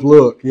a dope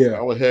look. Yeah.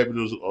 I was happy.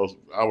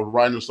 I was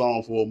writing a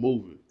song for a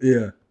movie.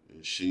 Yeah.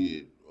 And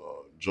shit,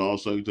 John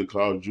Singleton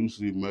called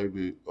Juicy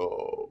maybe.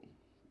 I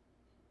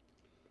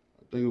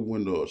think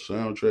when the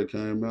soundtrack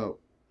came out,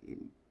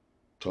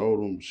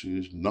 told him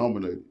she's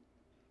nominated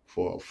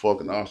for a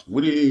fucking Oscar.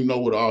 We didn't even know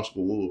what an Oscar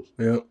was.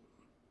 Yep.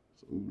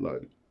 So we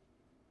like,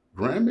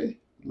 Grammy?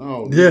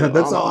 No. Yeah,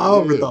 that's all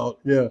I ever thought.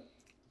 Yeah.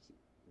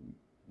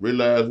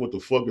 Realized what the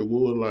fuck it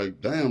was. Like,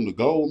 damn, the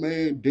gold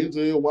man,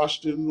 Denzel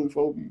Washington, them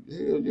folks.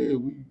 Hell yeah,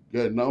 we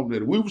got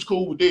nominated. We was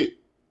cool with that.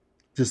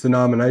 Just the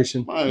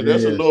nomination? Man,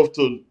 that's enough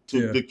to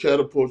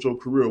catapult your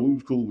career. We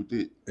was cool with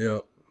that. Yeah.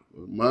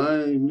 But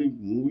man,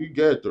 when we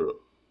got there,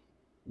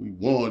 we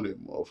won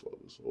that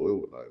motherfucker. So it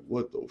was like,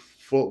 what the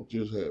fuck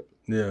just happened?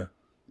 Yeah.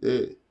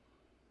 Yeah.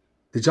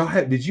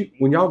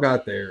 When y'all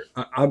got there,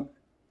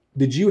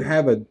 did you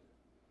have a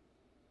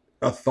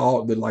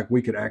thought that like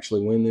we could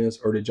actually win this,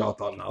 or did y'all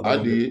thought no?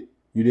 I did.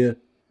 You did?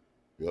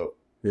 Yep.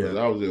 Yeah.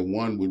 I was at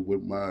one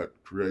with my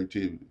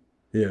creativity.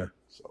 Yeah.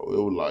 So it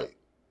was like,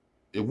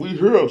 if we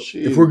hear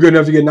shit, if we're good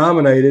enough to get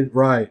nominated,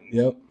 right?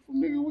 Yep.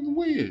 Nigga, we can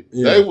win.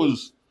 Yeah. They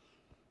was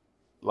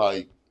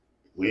like,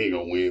 we ain't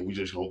gonna win. We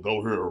just gonna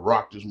go here and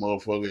rock this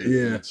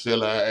motherfucker and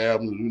sell our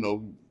albums, you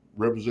know,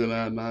 represent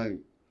our name.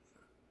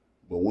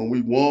 But when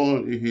we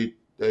won, it hit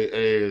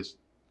their ass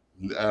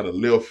out of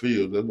left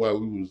field. That's why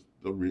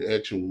the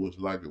reaction was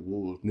like it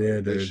was. Yeah,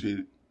 that dude.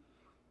 shit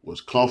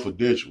was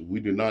confidential. We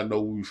did not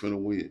know we were finna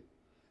win.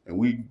 And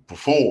we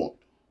performed.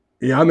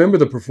 Yeah, I remember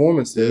the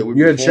performance. Yeah,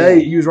 you had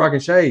shades. You was rocking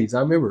shades.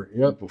 I remember.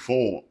 Yep. We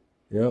performed.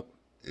 Yep.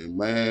 And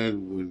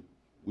man, when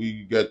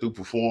we got through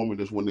performing,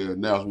 that's when they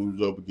announced we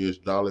was up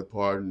against Dolly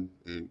Parton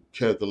and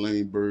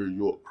Kathleen Bird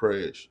York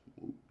Crash,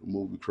 the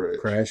movie Crash.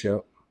 Crash,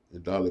 yep.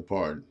 And Dolly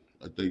Parton,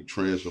 I think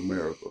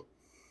Transamerica.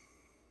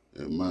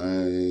 And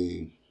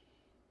man,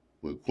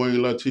 when Queen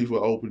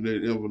Latifah opened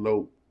that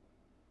envelope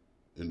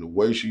and the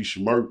way she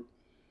smirked,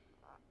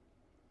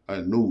 I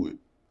knew it.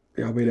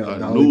 Y'all beat out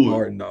Dolly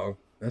Parton, dog.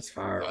 That's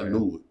fire. I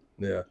knew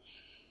it. Yeah.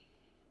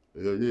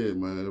 Hell yeah,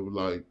 man. It was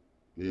like,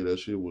 yeah, that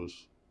shit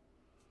was.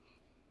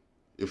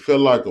 It felt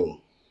like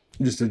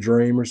just a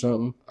dream or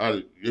something.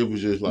 It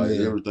was just like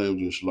everything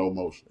was just slow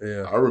motion.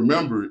 Yeah. I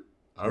remember it.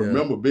 I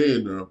remember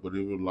being there, but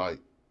it was like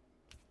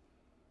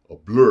a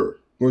blur.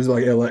 It was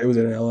like LA. It was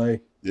in LA.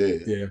 Yeah.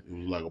 Yeah. It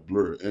was like a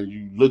blur. And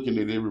you looking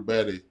at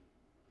everybody,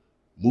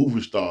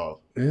 movie stars.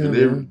 Yeah,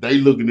 and they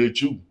looking at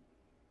you.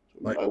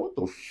 Like what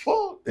the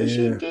fuck? This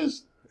shit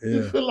just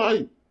it feel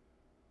like,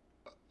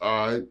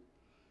 all right,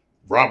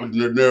 Robert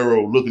De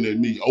Niro looking at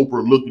me,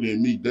 Oprah looking at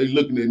me. They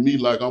looking at me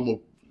like I'm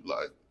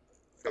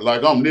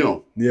like I'm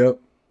them. Yep.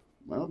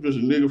 Man, I'm just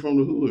a nigga from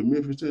the hood,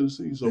 Memphis,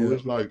 Tennessee. So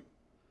it's like,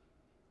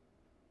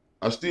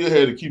 I still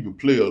had to keep it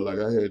player. Like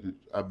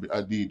I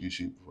did this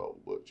shit before,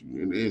 but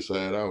in the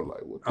inside, I was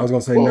like, what the I was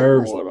gonna say fuck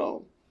nerves. Going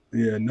on?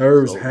 Yeah,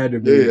 nerves had to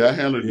be. Yeah, I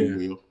handled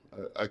it well.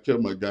 I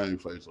kept my game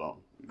face on.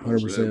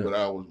 100%. But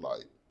I was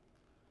like,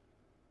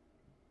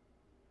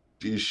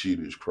 this shit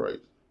is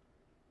crazy.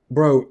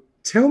 Bro,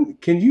 can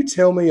you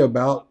tell me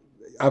about,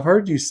 I've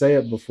heard you say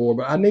it before,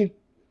 but I need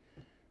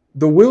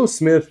the Will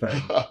Smith thing.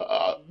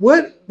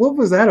 What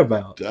was that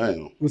about?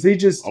 Damn. Was he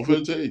just... I'm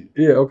finna tell you.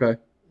 Yeah, okay.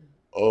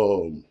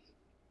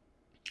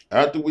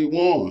 After we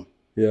won,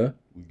 we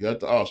got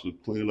the Oscar.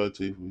 Queen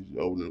Latifah, we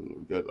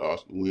got the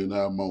Oscar. We in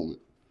our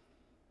moment.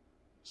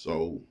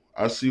 So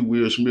I see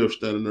Will Smith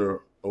standing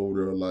there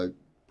over there like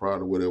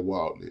probably where that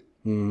wall lit.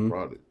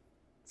 Probably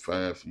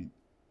 5 feet.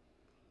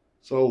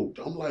 So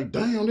I'm like,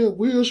 damn, that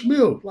Will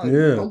Smith. Like,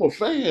 I'm a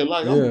fan.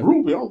 Like, I'm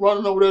groupie. I'm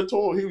running over there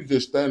to him. He was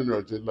just standing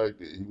there just like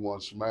that. He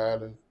wasn't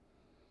smiling.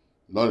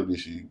 None of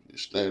this shit.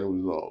 Just standing with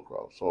his arms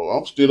crossed. So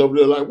I'm still over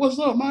there like, what's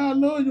up, man? I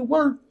love your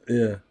work.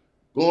 Yeah.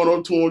 Going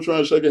up to him,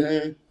 trying to shake his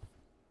hand.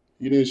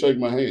 He didn't shake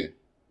my hand.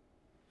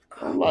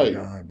 I'm like,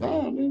 damn,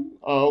 nigga.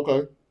 Oh,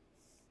 okay.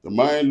 The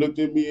man looked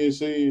at me and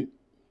said,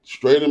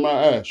 straight in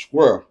my eyes,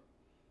 square.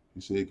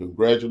 He said,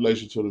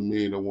 congratulations to the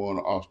men that won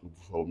the Oscar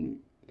before me.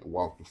 And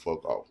walked the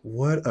fuck off.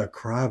 What a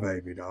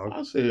crybaby, dog.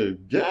 I said,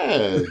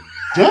 God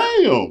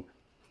damn.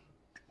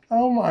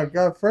 Oh my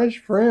God,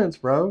 fresh prince,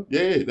 bro.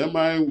 Yeah, that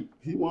man,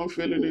 he wasn't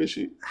feeling that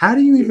shit. How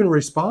do you even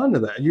respond to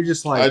that? You're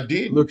just like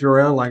looking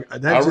around like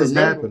that just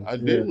happened. I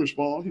didn't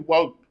respond. He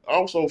walked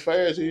off so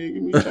fast he didn't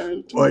give me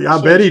time to well, I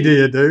bet he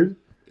did, dude.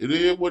 It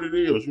is what it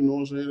is, you know what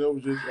I'm saying? That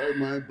was just, hey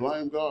man,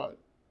 blame God.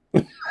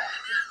 Blame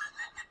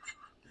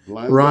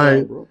God,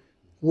 bro.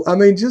 Well, I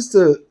mean, just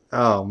to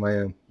oh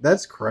man,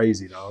 that's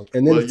crazy, dog.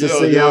 And then to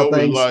see how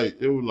things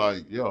it was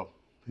like, yo,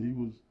 he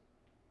was.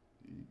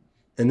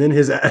 And then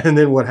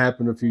what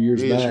happened a few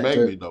years back? He smacked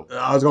me though.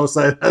 I was gonna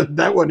say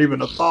that wasn't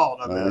even a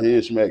thought. He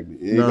didn't smack me.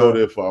 He didn't go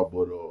that far,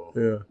 but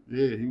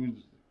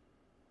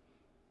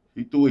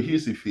he threw a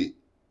hissy fit.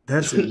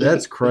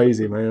 That's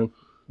crazy, man.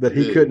 That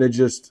he couldn't have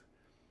just.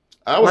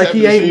 Like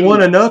he ain't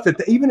won enough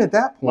even at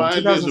that point.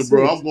 Listen,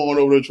 bro, I'm going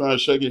over there trying to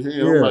shake his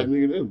hand. I'm like,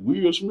 nigga, that's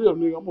Will Smith,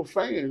 nigga. I'm a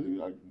fan.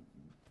 Nigga.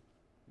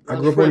 I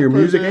grew up on your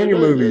music and your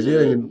movies,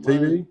 and your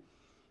TV.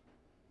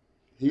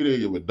 He didn't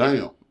give a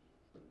damn.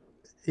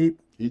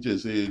 He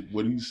just said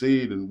what he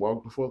said and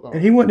walked the fuck off.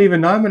 And he wasn't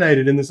even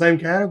nominated in the same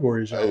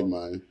category as y'all. Hey,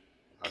 man.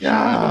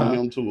 I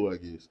him too, I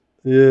guess.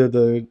 Yeah,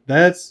 dude.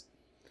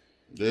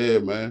 Yeah,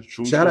 man.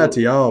 True Shout out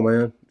to y'all,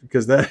 man,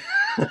 because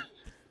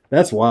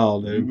that's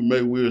wild, dude. You can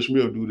make Will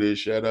Smith do that.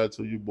 Shout out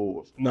to you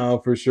boys. No,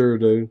 for sure,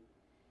 dude.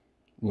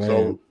 Man.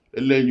 So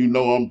they letting you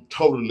know I'm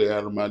totally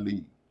out of my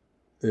league.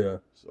 Yeah.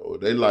 So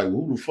they like,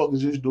 who the fuck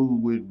is this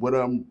dude with what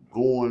I'm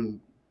going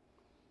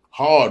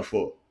hard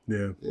for?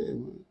 Yeah. Yeah,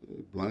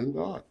 blame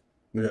God.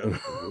 Yeah.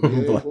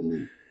 For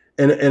me.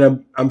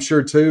 And I'm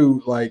sure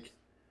too, like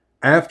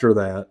after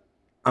that,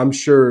 I'm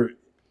sure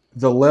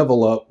the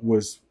level up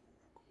was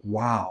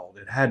wild.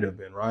 It had to have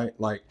been, right?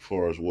 Like as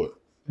far as what?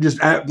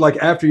 Just like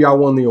after y'all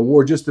won the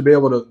award, just to be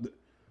able to,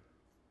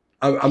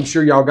 I'm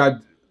sure y'all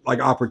got like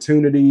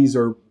opportunities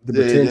or the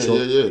potential.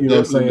 Yeah, you know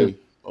what I'm saying?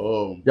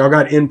 Y'all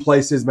got in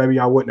places maybe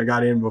y'all wouldn't have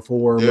got in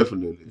before.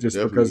 Definitely,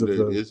 because of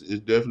it's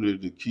definitely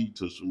the key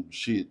to some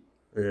shit.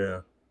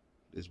 Yeah,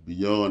 it's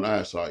beyond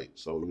eyesight.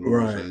 So you know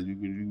what I'm saying. You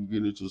can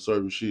get into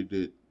certain shit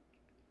that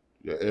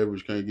your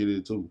average can't get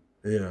into.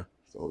 Yeah.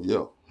 So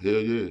yeah,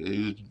 hell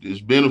yeah,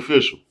 it's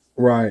beneficial.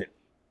 Right.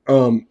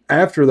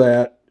 After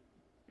that,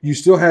 you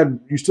still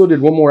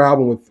did one more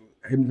album with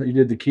him. You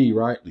did The Key,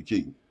 right? The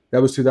Key.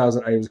 That was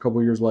 2008. It was a couple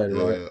of years later,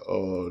 right? Yeah.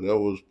 That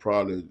was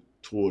probably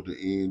toward the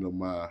end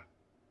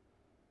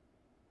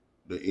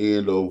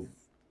of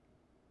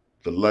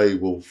the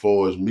label as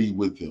far as me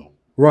with them.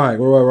 Right.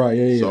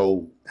 Yeah.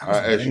 So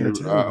I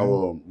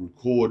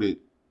recorded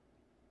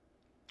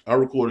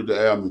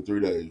the album in 3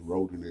 days,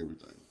 wrote and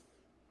everything.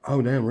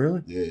 Oh damn,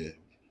 really? Yeah.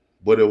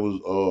 But it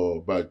was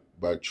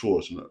by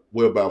choice.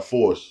 By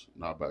force,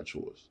 not by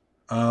choice.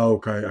 Oh,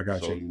 okay. I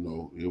got you. So, you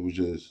know, it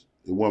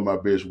wasn't my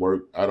best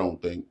work, I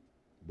don't think.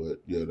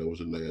 But yeah, that was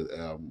the last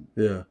album.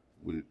 Yeah.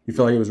 You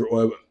felt like it was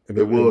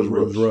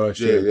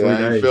rushed.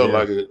 Yeah. I felt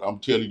like it. I'm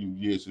telling you,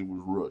 yes, it was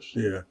rushed.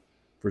 Yeah,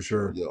 for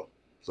sure. Yeah.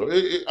 So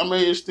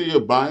it's still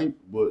bang,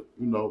 but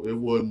you know, it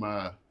wasn't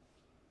my.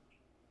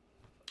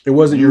 It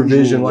wasn't your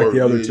vision like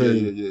the other two.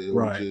 Yeah. It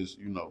right. was just,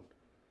 you know.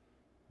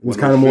 It was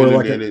kind of more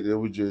like it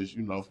was just,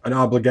 you know, an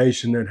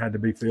obligation that had to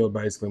be filled,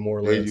 basically, more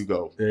or less. There you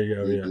go.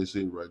 Yeah. That's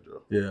it right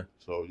there. Yeah.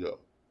 So yeah.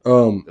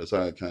 That's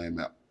how it came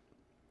out.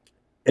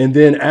 And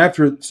then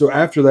after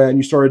that, and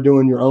you started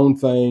doing your own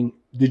thing.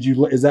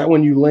 Is that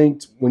when you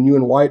linked when you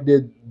and White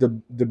did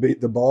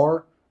the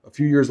bar a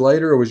few years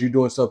later, or was you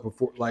doing stuff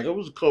before? Like it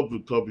was a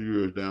couple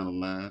years down the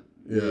line.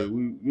 Yeah,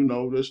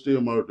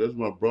 that's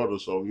my brother.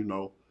 So you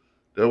know,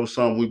 that was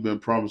something we've been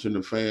promising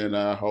the fan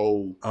our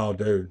whole. Oh,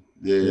 dude.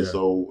 Yeah.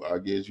 So I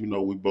guess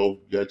we both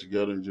got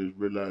together and just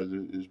realized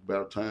it's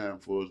about time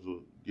for us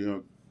to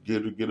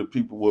get the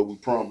people what we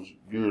promised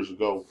years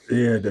ago.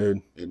 Yeah,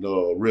 dude. And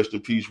rest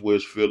in peace,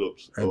 Wes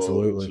Phillips.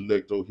 Absolutely.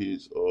 Selecto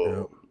hits.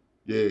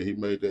 Yeah, he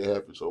made that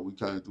happen. So we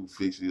came through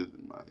fixes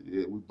and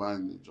we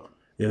banged it, John.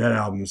 Yeah, that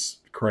album's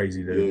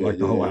crazy, dude.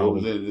 The whole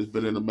album. It's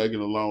been in the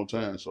making a long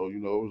time, so you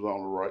know it was on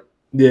the right.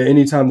 Yeah,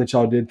 anytime that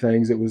y'all did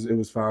things, it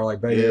was fire.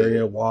 Like Bay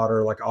Area,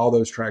 Water, like all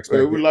those tracks.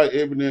 Yeah, we like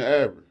Ebony and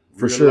Ivory.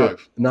 For sure.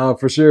 Life. No,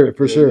 for sure.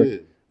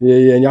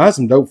 Yeah. And y'all had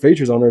some dope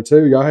features on there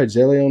too. Y'all had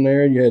Jelly on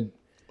there. You had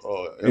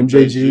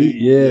MJG.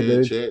 Yeah,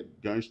 dude. Chad,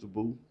 Gangsta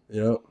Boo.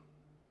 Yep.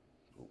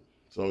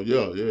 So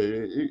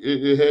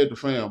it had the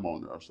fam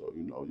on there. So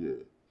you know,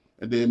 yeah.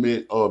 And then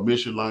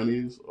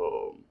Miscellaneous.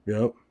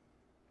 Yep.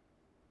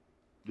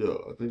 Yeah,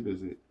 I think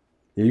that's it.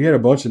 Yeah, you had a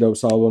bunch of dope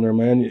songs on there,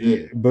 man.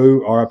 Yeah.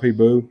 Boo, R.I.P.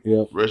 Boo.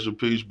 Yep. Rest in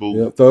peace, Boo.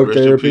 Yep. Thug Rest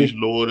Therapy. in peace,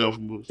 Lord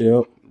Infamous.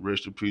 Yep.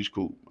 Rest in peace,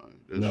 Coop, man.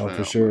 That's no,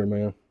 for sure,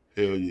 man.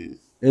 Hell yeah.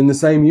 In the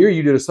same year,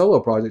 you did a solo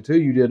project too.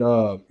 You did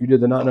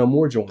the Not No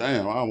More joint.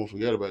 Damn, I almost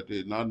forgot about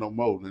that. Not No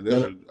More.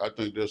 And I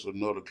think that's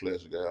another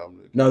classic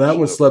album. That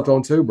one slept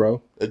on too,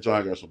 bro. That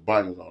joint got some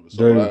bangers on it.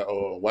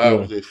 So while I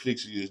was at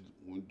Fixie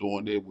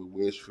doing that with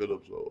Wes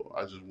Phillips,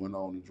 I just went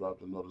on and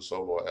dropped another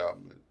solo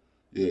album. And,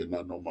 yeah,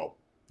 Not No More.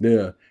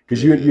 Yeah,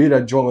 because you had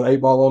a joint with 8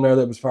 Ball on there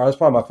that was fire. That's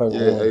probably my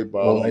favorite one. 8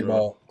 Ball. 8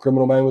 Ball.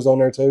 Criminal Man was on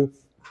there too.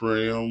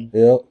 Cream.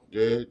 Yep.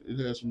 Yeah, it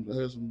had some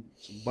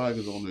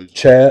bangers on there.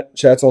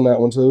 Chat's on that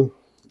one too.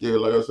 Yeah,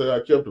 like I said,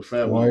 I kept the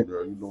family on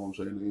there. You know what I'm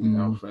saying?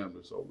 Our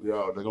family, so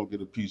they're gonna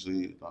get a piece of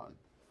everything.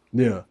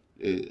 Yeah.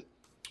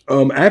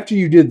 Yeah. After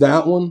you did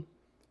that one,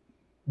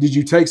 did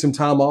you take some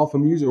time off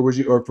of music,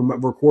 or from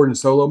recording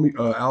solo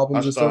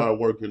albums? I started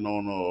working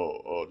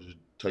on just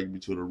Take Me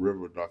to the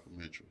River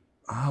documentary.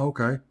 Oh,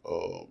 okay.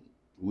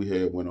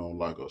 We went on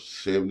like a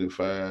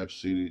 75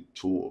 city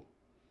tour.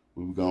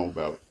 We were gone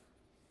about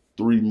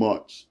 3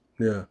 months.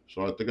 Yeah.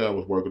 So I think I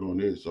was working on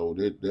it. So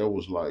that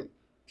was like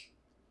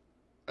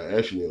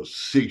actually a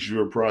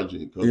 6-year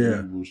project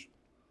because we was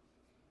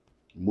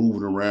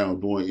moving around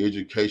doing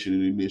education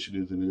and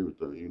initiatives and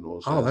everything. You know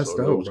what I'm saying? That's so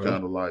dope. That was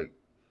kind of like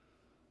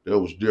that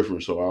was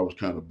different. So I was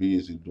kind of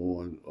busy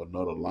doing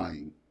another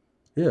lane.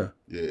 Yeah.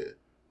 Yeah.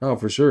 Oh,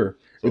 for sure.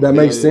 So that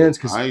makes sense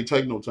because I ain't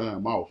taking no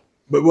time off.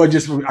 But I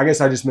guess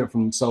I just meant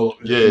from solo.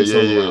 Yeah.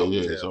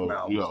 So,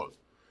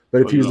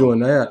 but if he was doing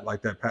that,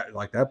 like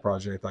that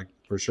project, like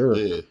for sure.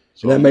 Yeah.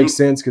 So that makes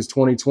sense because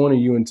 2020,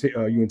 you and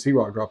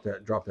T-Rock dropped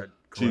that.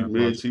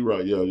 Me and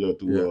T-Rock,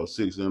 through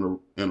Six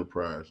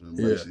Enterprise and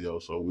Maceo.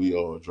 So we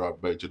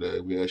dropped Back Today.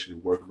 We actually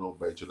working on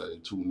Back Today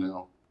 2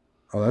 now.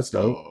 Oh, that's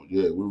dope.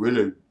 Yeah, we're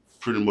really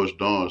pretty much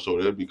done. So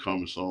that'll be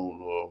coming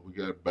soon. We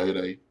got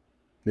Beta.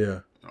 Yeah.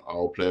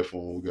 All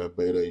platforms. We got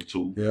Beta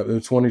 2. Yeah,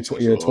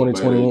 2020. Yeah,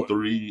 2021. Beta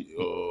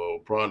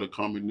 3. Probably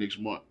coming next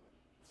month.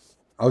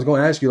 I was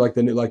going to ask you like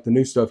the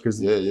new stuff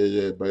because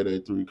yeah.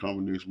 Beta 3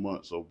 coming next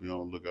month. So be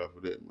on the lookout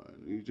for that, man.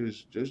 You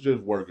just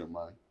working,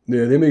 man.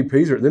 Yeah, them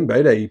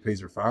Beta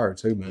EPs are fire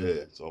too, man.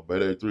 Yeah, so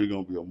Beta 3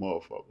 gonna be a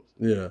motherfucker.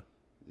 Yeah.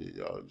 Yeah,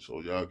 y'all.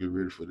 So y'all get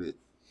ready for that.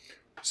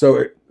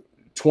 So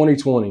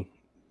 2020.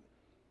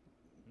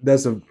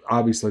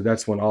 Obviously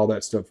that's when all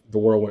that stuff, the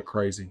world went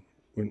crazy.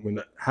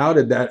 How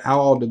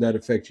all did that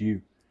affect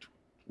you?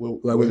 Well,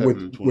 like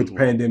with the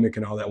pandemic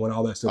and all that, when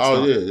all that stuff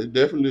stopped? Yeah, it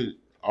definitely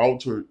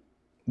altered.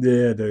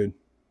 Yeah, dude.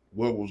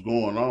 What was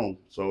going on?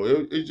 So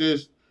it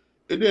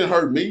didn't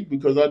hurt me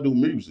because I do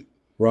music.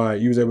 Right,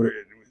 you was able to.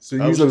 So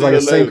usually it was like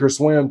a sink or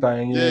swim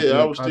thing. Yeah,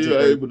 I was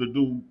still able to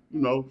do,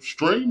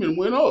 stream and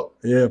went up.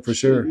 Yeah, for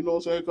sure. You know what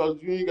I'm saying? Because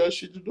you ain't got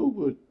shit to do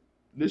but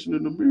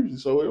listening to music.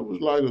 So it was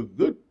like a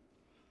good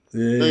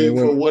thing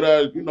for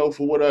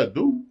what I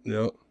do.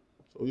 Yeah.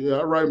 So yeah,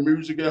 I write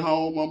music at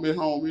home. I'm at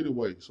home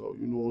anyway. So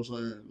you know what I'm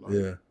saying?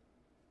 Yeah.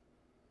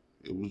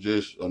 It was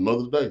just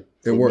another day.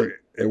 It worked.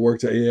 It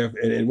worked. Yeah.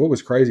 And what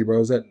was crazy, bro,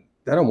 is that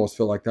almost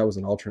felt like that was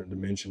an alternate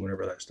dimension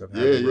whenever that stuff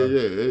happened.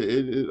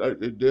 Yeah.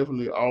 It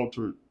definitely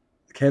altered.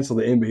 Canceled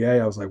the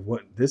NBA. I was like,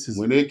 what? This is.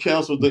 When they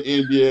canceled the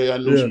NBA, I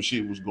knew some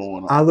shit was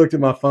going on. I looked at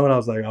my phone. I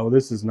was like, oh,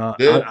 this is not.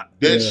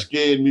 That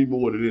scared me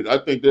more than it. I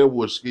think that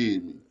what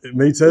scared me.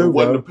 Me too. It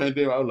wasn't the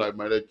pandemic. I was like,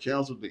 man, they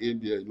canceled the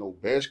NBA. No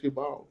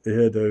basketball.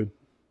 Yeah, dude.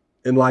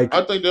 And like,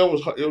 I think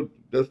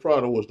that's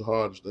probably was the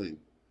hardest thing.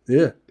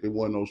 Yeah. It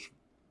wasn't no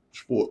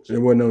sports. It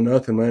wasn't no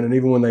nothing, man. And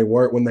even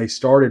when they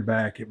started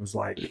back, it was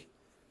like. It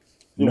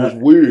was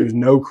weird. There was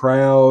no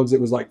crowds.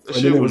 It was like. That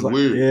shit was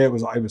weird. Yeah, it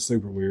was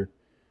super weird.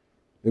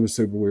 It was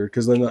super weird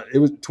because then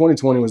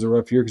 2020 was a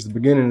rough year because the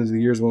beginning of the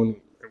years when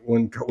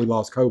we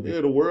lost Kobe. Yeah,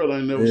 the world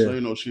ain't never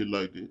seen no shit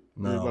like that.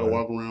 No, everybody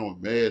walking around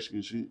with masks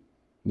and shit.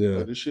 Yeah,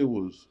 like, this shit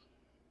was.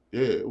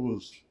 Yeah, it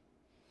was.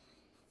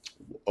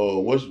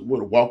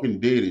 What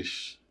Walking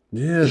Deadish.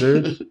 Yeah,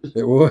 dude,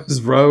 it was,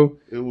 bro.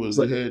 It was.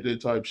 It had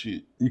that type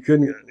shit. You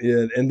couldn't.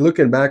 Yeah, and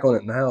looking back on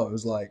it now, it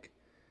was like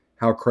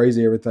how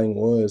crazy everything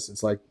was.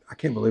 It's like I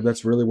can't believe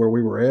that's really where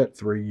we were at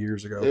 3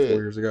 years ago, 4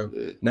 years ago.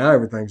 Yeah. Now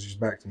everything's just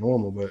back to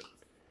normal, but.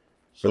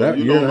 So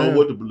you don't know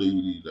what to believe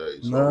these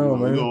days. So, no,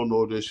 man. You don't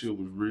know if that shit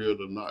was real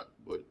or not,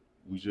 but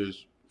we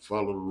just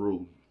follow the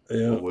rules.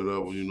 Yeah. Or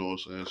whatever, you know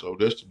what I'm saying? So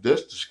that's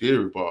the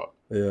scary part.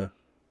 Yeah.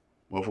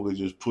 Motherfuckers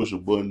just push a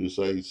button and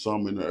say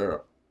something in the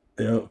air.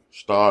 Yeah.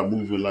 Start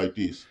moving like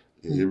this.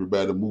 And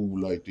everybody move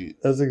like this.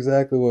 That's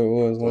exactly what it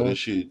was, man. So that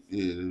shit,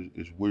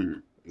 it's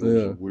weird. It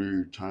was a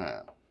weird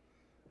time.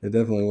 It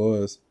definitely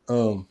was.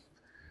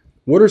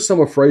 What are some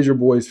of Frayser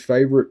Boy's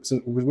favorite,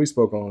 because we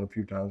spoke on it a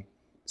few times,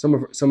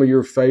 some of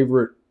your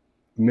favorite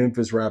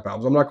Memphis rap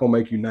albums? I'm not gonna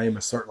make you name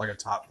a certain like a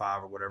top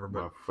 5 or whatever,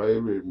 but my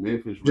favorite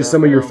Memphis just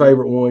some of your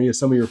favorite ones. Yeah,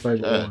 some of your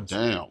favorite ones.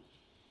 Damn,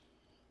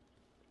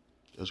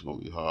 that's gonna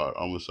be hard.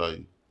 I'm gonna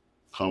say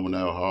Coming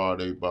Out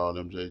Hard, 8 Ball,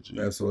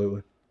 MJG.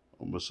 Absolutely.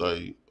 I'm gonna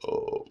say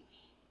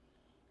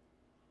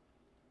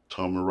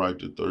Tommy Wright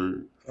the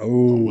Third.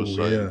 Oh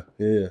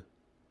yeah.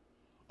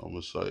 I'm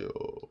gonna say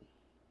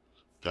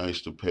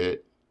Gangsta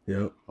Pat.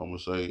 Yep. I'm gonna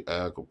say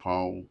Al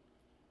Capone.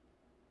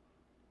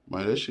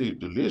 Man, that shit,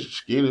 the list,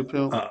 Skinny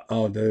Pimp.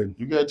 Oh, dude.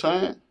 You got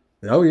time?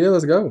 Oh, yeah,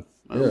 let's go.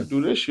 Man, we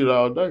do that shit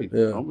all day.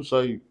 Yeah. I'm going to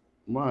say,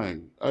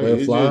 man.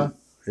 Player Fly.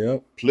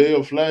 Yep.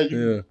 Player Fly,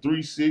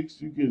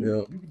 3-6. You can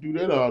do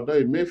that all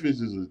day.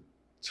 Memphis is a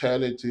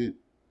talented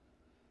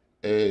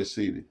ass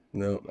city.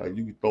 No. Like,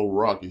 you can throw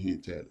rock and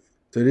hit talent.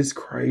 Dude, it's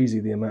crazy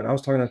the amount. I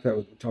was talking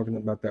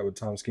about that with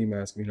Tom Ski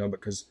Mask,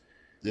 because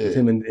with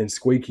him and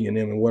Squeaky and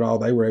them and what all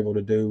they were able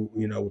to do,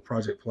 with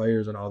Project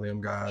Players and all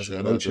them guys.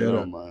 Shout out to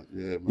them, man.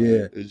 Yeah, man.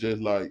 Yeah. It's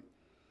just like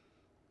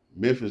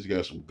Memphis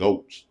got some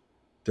goats.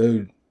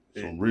 Dude.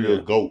 Some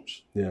real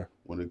goats. Yeah.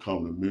 When it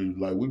comes to music.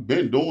 Like, we've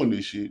been doing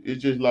this shit.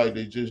 It's just like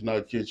they just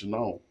not catching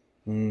on.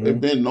 Mm-hmm. They've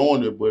been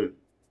knowing it, but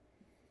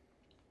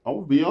I'm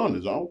going to be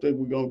honest. I don't think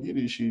we're going to get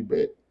this shit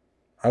back.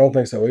 I don't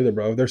think so either,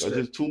 bro. There's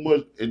just too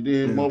much. And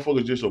then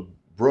motherfuckers just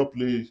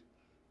abruptly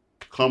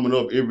coming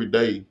up every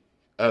day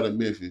out of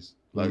Memphis.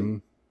 Like,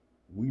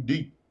 we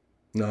deep.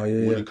 No,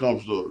 when it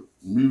comes to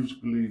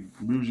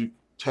music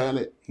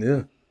talent.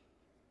 Yeah.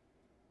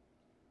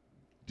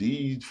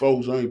 These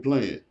folks ain't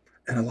playing.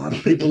 And a lot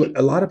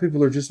of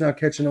people are just not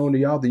catching on to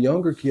y'all. The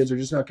younger kids are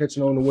just not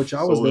catching on to what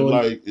y'all was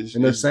doing.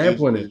 And they're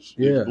sampling it.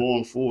 It's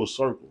going full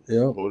circle.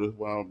 Yeah.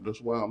 So that's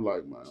why I'm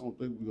like, man, I don't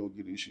think we're gonna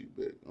get this shit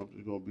back. I'm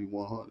just gonna be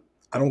 100.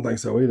 I don't think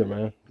so either,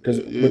 man. Because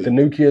with the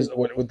new kids,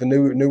 with the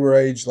newer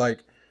age, like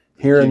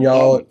hearing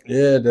y'all,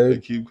 dude, they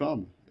keep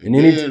coming. And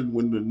then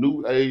when the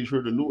new age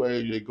hear the new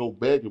age, they go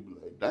back and be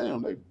like,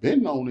 damn, they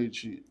been on that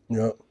shit.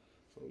 Yeah. So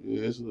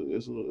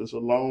it's a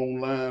long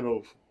line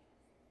of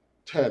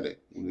talent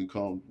when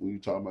you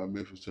talk about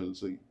Memphis,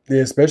 Tennessee.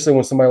 Yeah, especially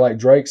when somebody like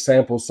Drake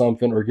samples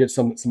something or gets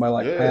somebody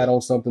like Pat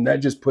on something, that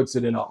just puts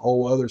it in a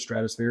whole other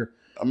stratosphere.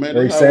 I mean,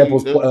 or he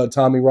samples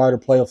Tommy Ryder,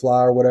 Play a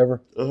Fly or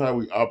whatever. That's how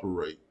we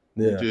operate.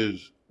 Yeah.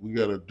 We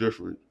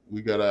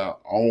got our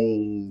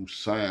own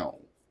sound.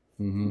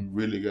 Mm-hmm. We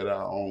really got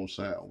our own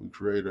sound. We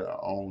created our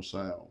own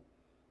sound,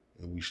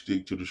 and we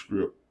stick to the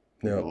script.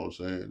 You know what I'm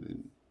saying?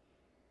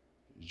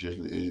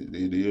 And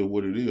it is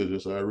what it is.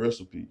 That's our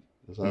recipe.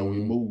 That's how we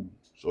move.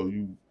 So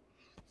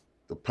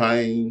the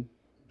pain,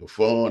 the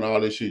fun,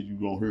 all that shit, you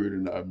gonna hear it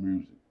in our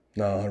music.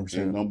 No, 100%.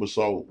 And number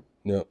soul.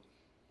 Yep.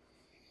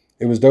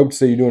 It was dope to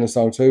see you doing a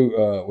song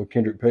too with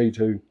Kendrick P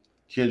too.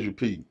 Kendrick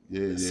P,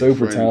 yeah.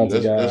 Super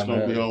talented guy. That's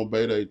gonna be on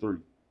Bayday 3.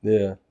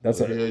 Yeah, that's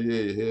hell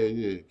yeah.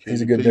 Kendrick,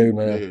 he's a good dude,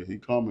 man. Yeah, he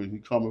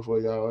coming for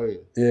y'all ass.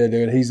 Yeah,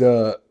 dude. He's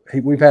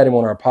we've had him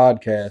on our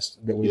podcast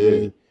that we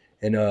do,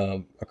 and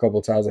a couple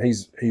of times.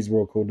 He's a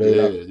real cool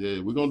dude.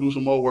 Yeah. We're gonna do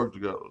some more work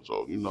together.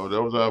 So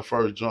that was our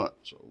first joint.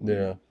 So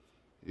yeah.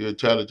 He's a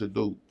talented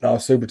dude. Oh,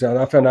 super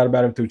talented. I found out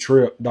about him through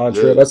Trip, Don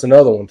Trip. That's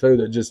another one too.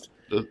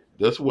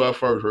 That's where I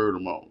first heard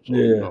him on.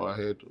 So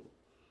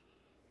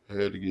I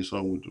had to get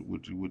something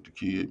with the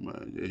kid,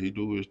 man. Yeah, he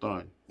do his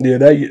thing. Yeah,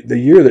 the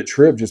year that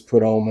Trip just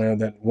put on, man,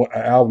 that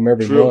album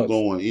every Trip month.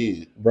 going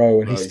in,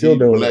 bro, and he's still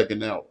doing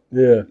blacking out.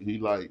 Yeah, he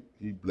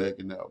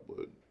blacking out,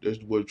 but that's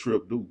what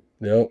Trip do.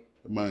 Yep,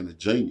 that man a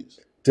genius.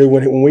 Dude,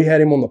 when we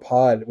had him on the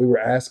pod, we were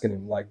asking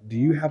him, like, do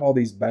you have all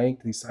these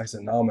banked? He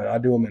said, no, man, I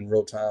do them in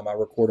real time. I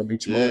record them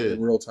each month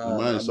in real time.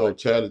 The man's so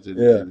talented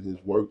in his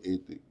work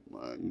ethic,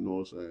 man. You know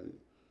what I'm saying?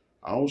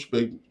 I don't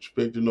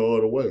expect it no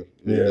other way.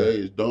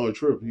 It's Don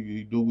Trip.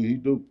 He do what he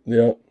do.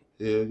 Yeah.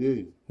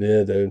 Yeah.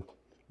 Yeah, dude.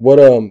 I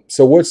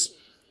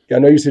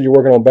know you said you're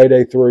working on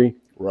Bayday 3.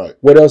 Right.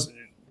 What else,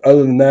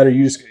 other than that,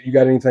 you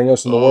got anything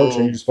else in the works,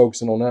 or are you just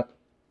focusing on that?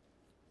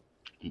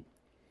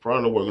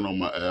 Probably working on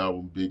my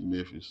album, Big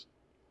Memphis.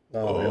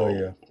 Oh, hell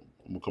yeah.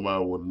 I'm going to come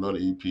out with another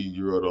EP,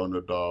 You're the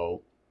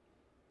Underdog.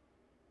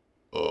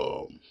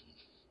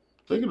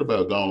 Thinking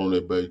about going on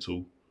that Bay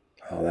too.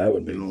 Oh, that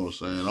would be. You know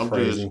what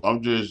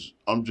I'm saying?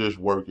 I'm just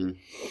working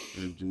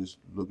and just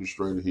looking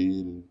straight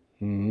ahead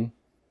and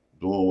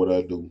doing what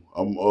I do.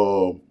 I'm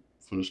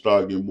finna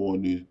start getting more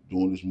in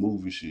doing this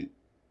movie shit.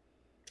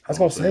 I was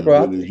gonna say,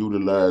 bro, really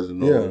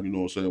utilizing you know what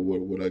I'm saying,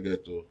 what I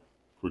got the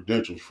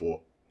credentials for.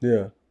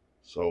 Yeah.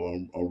 So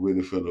I'm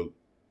really finna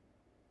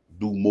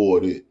do more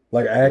of it.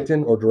 Like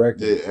acting or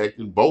directing? Yeah,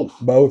 acting, both.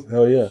 Both,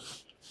 hell yeah.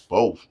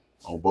 Both.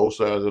 On both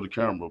sides of the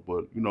camera.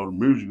 But the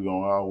music is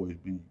gonna always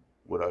be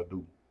what I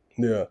do.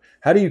 Yeah.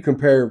 How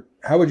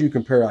would you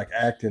compare like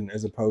acting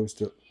as opposed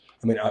to,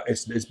 I mean,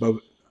 it's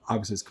both,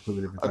 obviously it's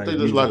completely different things. I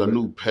think it's like a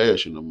new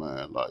passion of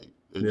mine. Like,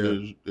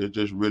 it's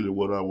just really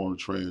what I want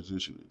to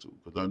transition into,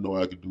 because I know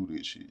I can do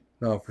this shit.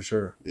 No, for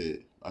sure. Yeah.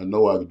 I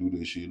know I can do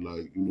this shit.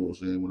 Like, you know what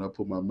I'm saying? When I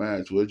put my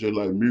mind to it, it's just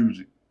like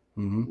music.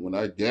 When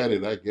I got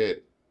it, I got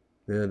it.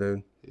 Yeah,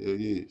 dude.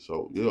 Yeah.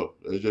 So,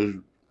 it's just,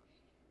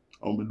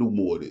 I'm going to do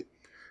more of it.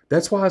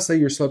 That's why I say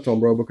you're slept on,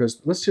 bro,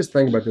 because let's just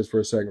think about this for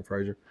a second,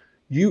 Frayser.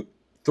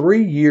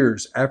 3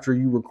 years after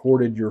you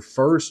recorded your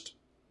first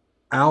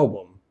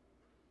album,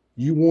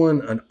 you won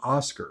an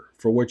Oscar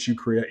for what you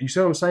create. You see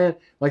what I'm saying?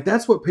 Like,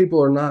 that's what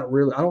people are not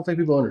really, I don't think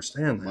people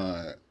understand that.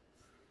 Man,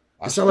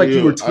 it's not like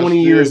you were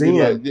 20 years in.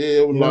 Like,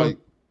 it was like,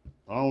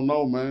 I don't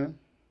know, man.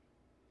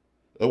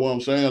 That's what I'm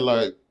saying.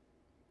 Like,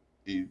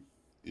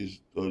 it's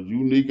a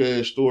unique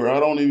ass story. I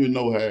don't even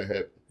know how it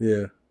happened.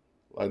 Yeah.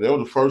 Like, that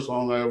was the first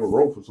song I ever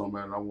wrote for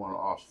somebody, and I won an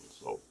Oscar.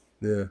 So.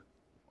 Yeah.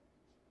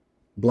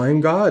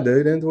 Blame God,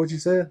 dude. That's what you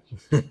said.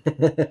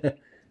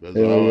 That's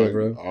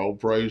all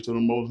praise to the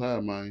Most High,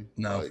 man.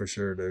 No, like, for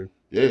sure, dude.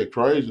 Yeah,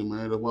 crazy,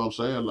 man. That's what I'm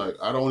saying. Like,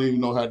 I don't even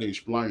know how to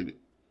explain it.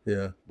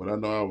 Yeah. But I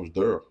know I was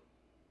there.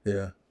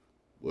 Yeah.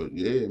 But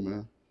yeah,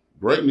 man.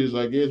 Greatness,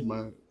 I guess,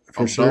 man.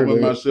 For sure,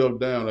 dumbing myself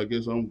down. I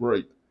guess I'm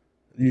great.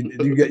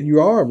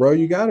 You are, bro.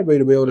 You got to be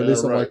able to do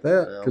something like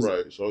that. Yeah,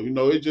 right. So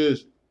it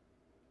just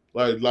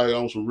like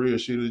on some real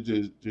shit.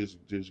 It's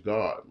just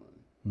God, man.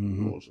 You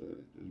know what I'm saying?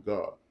 It's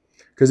God.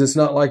 Because it's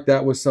not like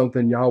that was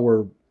something y'all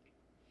were.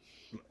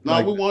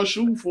 No, we weren't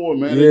shooting for it,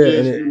 man.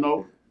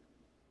 Yeah,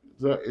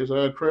 it's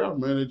our craft,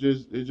 man.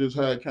 It's just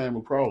how it came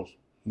across.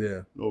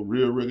 Yeah.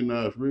 Real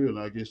recognized real, and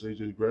I guess they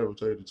just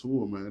gravitated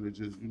to it, man. It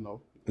just,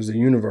 It was a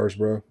universe,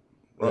 bro.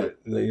 Right.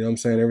 You know what I'm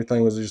saying?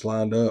 Everything was just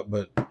lined up.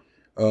 But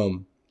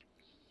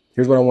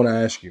here's what I want to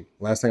ask you.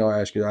 Last thing I'll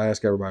ask you, I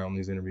ask everybody on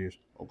these interviews.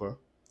 Okay.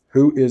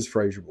 Who is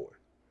Frayser Boy?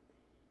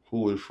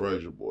 Who is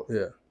Frayser Boy?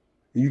 Yeah.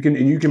 You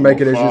can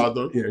make it as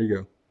father. Yeah, there you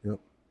go. Yep.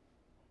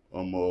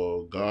 I'm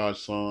a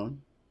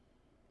godson.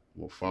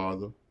 I'm a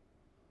father.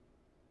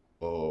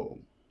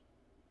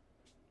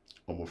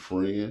 I'm a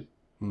friend.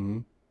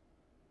 I'm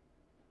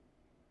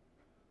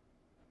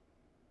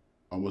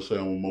gonna say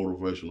I'm a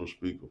motivational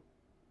speaker.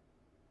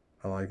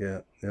 I like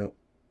that. Yep.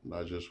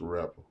 Not just a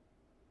rapper.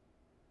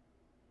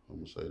 I'm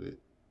gonna say that.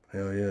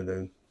 Hell yeah,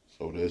 dude.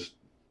 So that's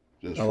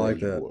I like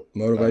that. Boy.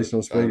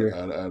 Motivational speaker.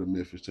 Out of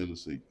Memphis,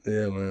 Tennessee.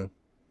 Yeah, man.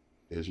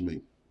 It's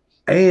me.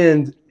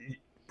 And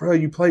bro,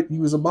 you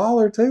was a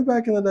baller too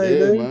back in the day,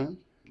 dude. Yeah, man.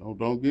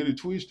 Don't get it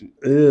twisted.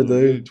 Yeah, dude.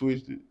 Don't get it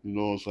twisted. You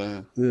know what I'm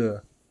saying? Yeah.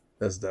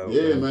 That's dope.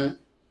 Yeah, man.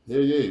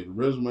 Yeah.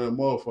 Resume a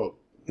motherfucker.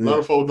 A lot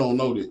of folks don't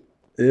know that.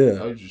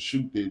 Yeah. I used to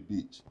shoot that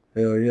bitch.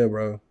 Hell yeah,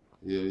 bro.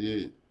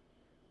 Yeah.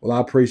 Well,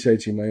 I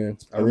appreciate you, man.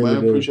 I really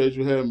do. Appreciate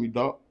you having me,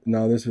 Doc.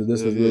 No, this is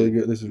really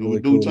good. This is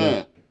really cool, cool, time.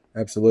 Man.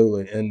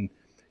 Absolutely. And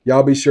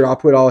y'all be sure, I'll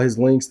put all his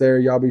links there.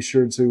 Y'all be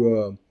sure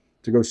to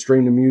go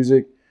stream the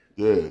music.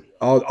 Yeah.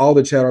 All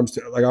the ChadArmes,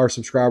 like our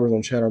subscribers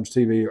on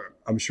ChadArmesTV,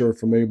 I'm sure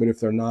familiar, but if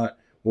they're not,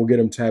 we'll get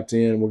them tapped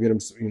in. We'll get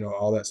them,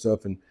 all that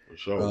stuff. And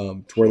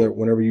to where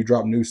whenever you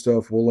drop new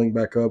stuff, we'll link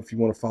back up if you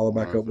want to follow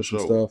back up with some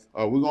stuff.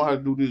 We're going to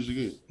have to do this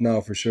again. No,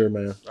 for sure,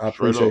 man. I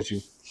appreciate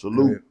you.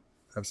 Salute.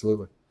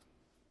 Absolutely.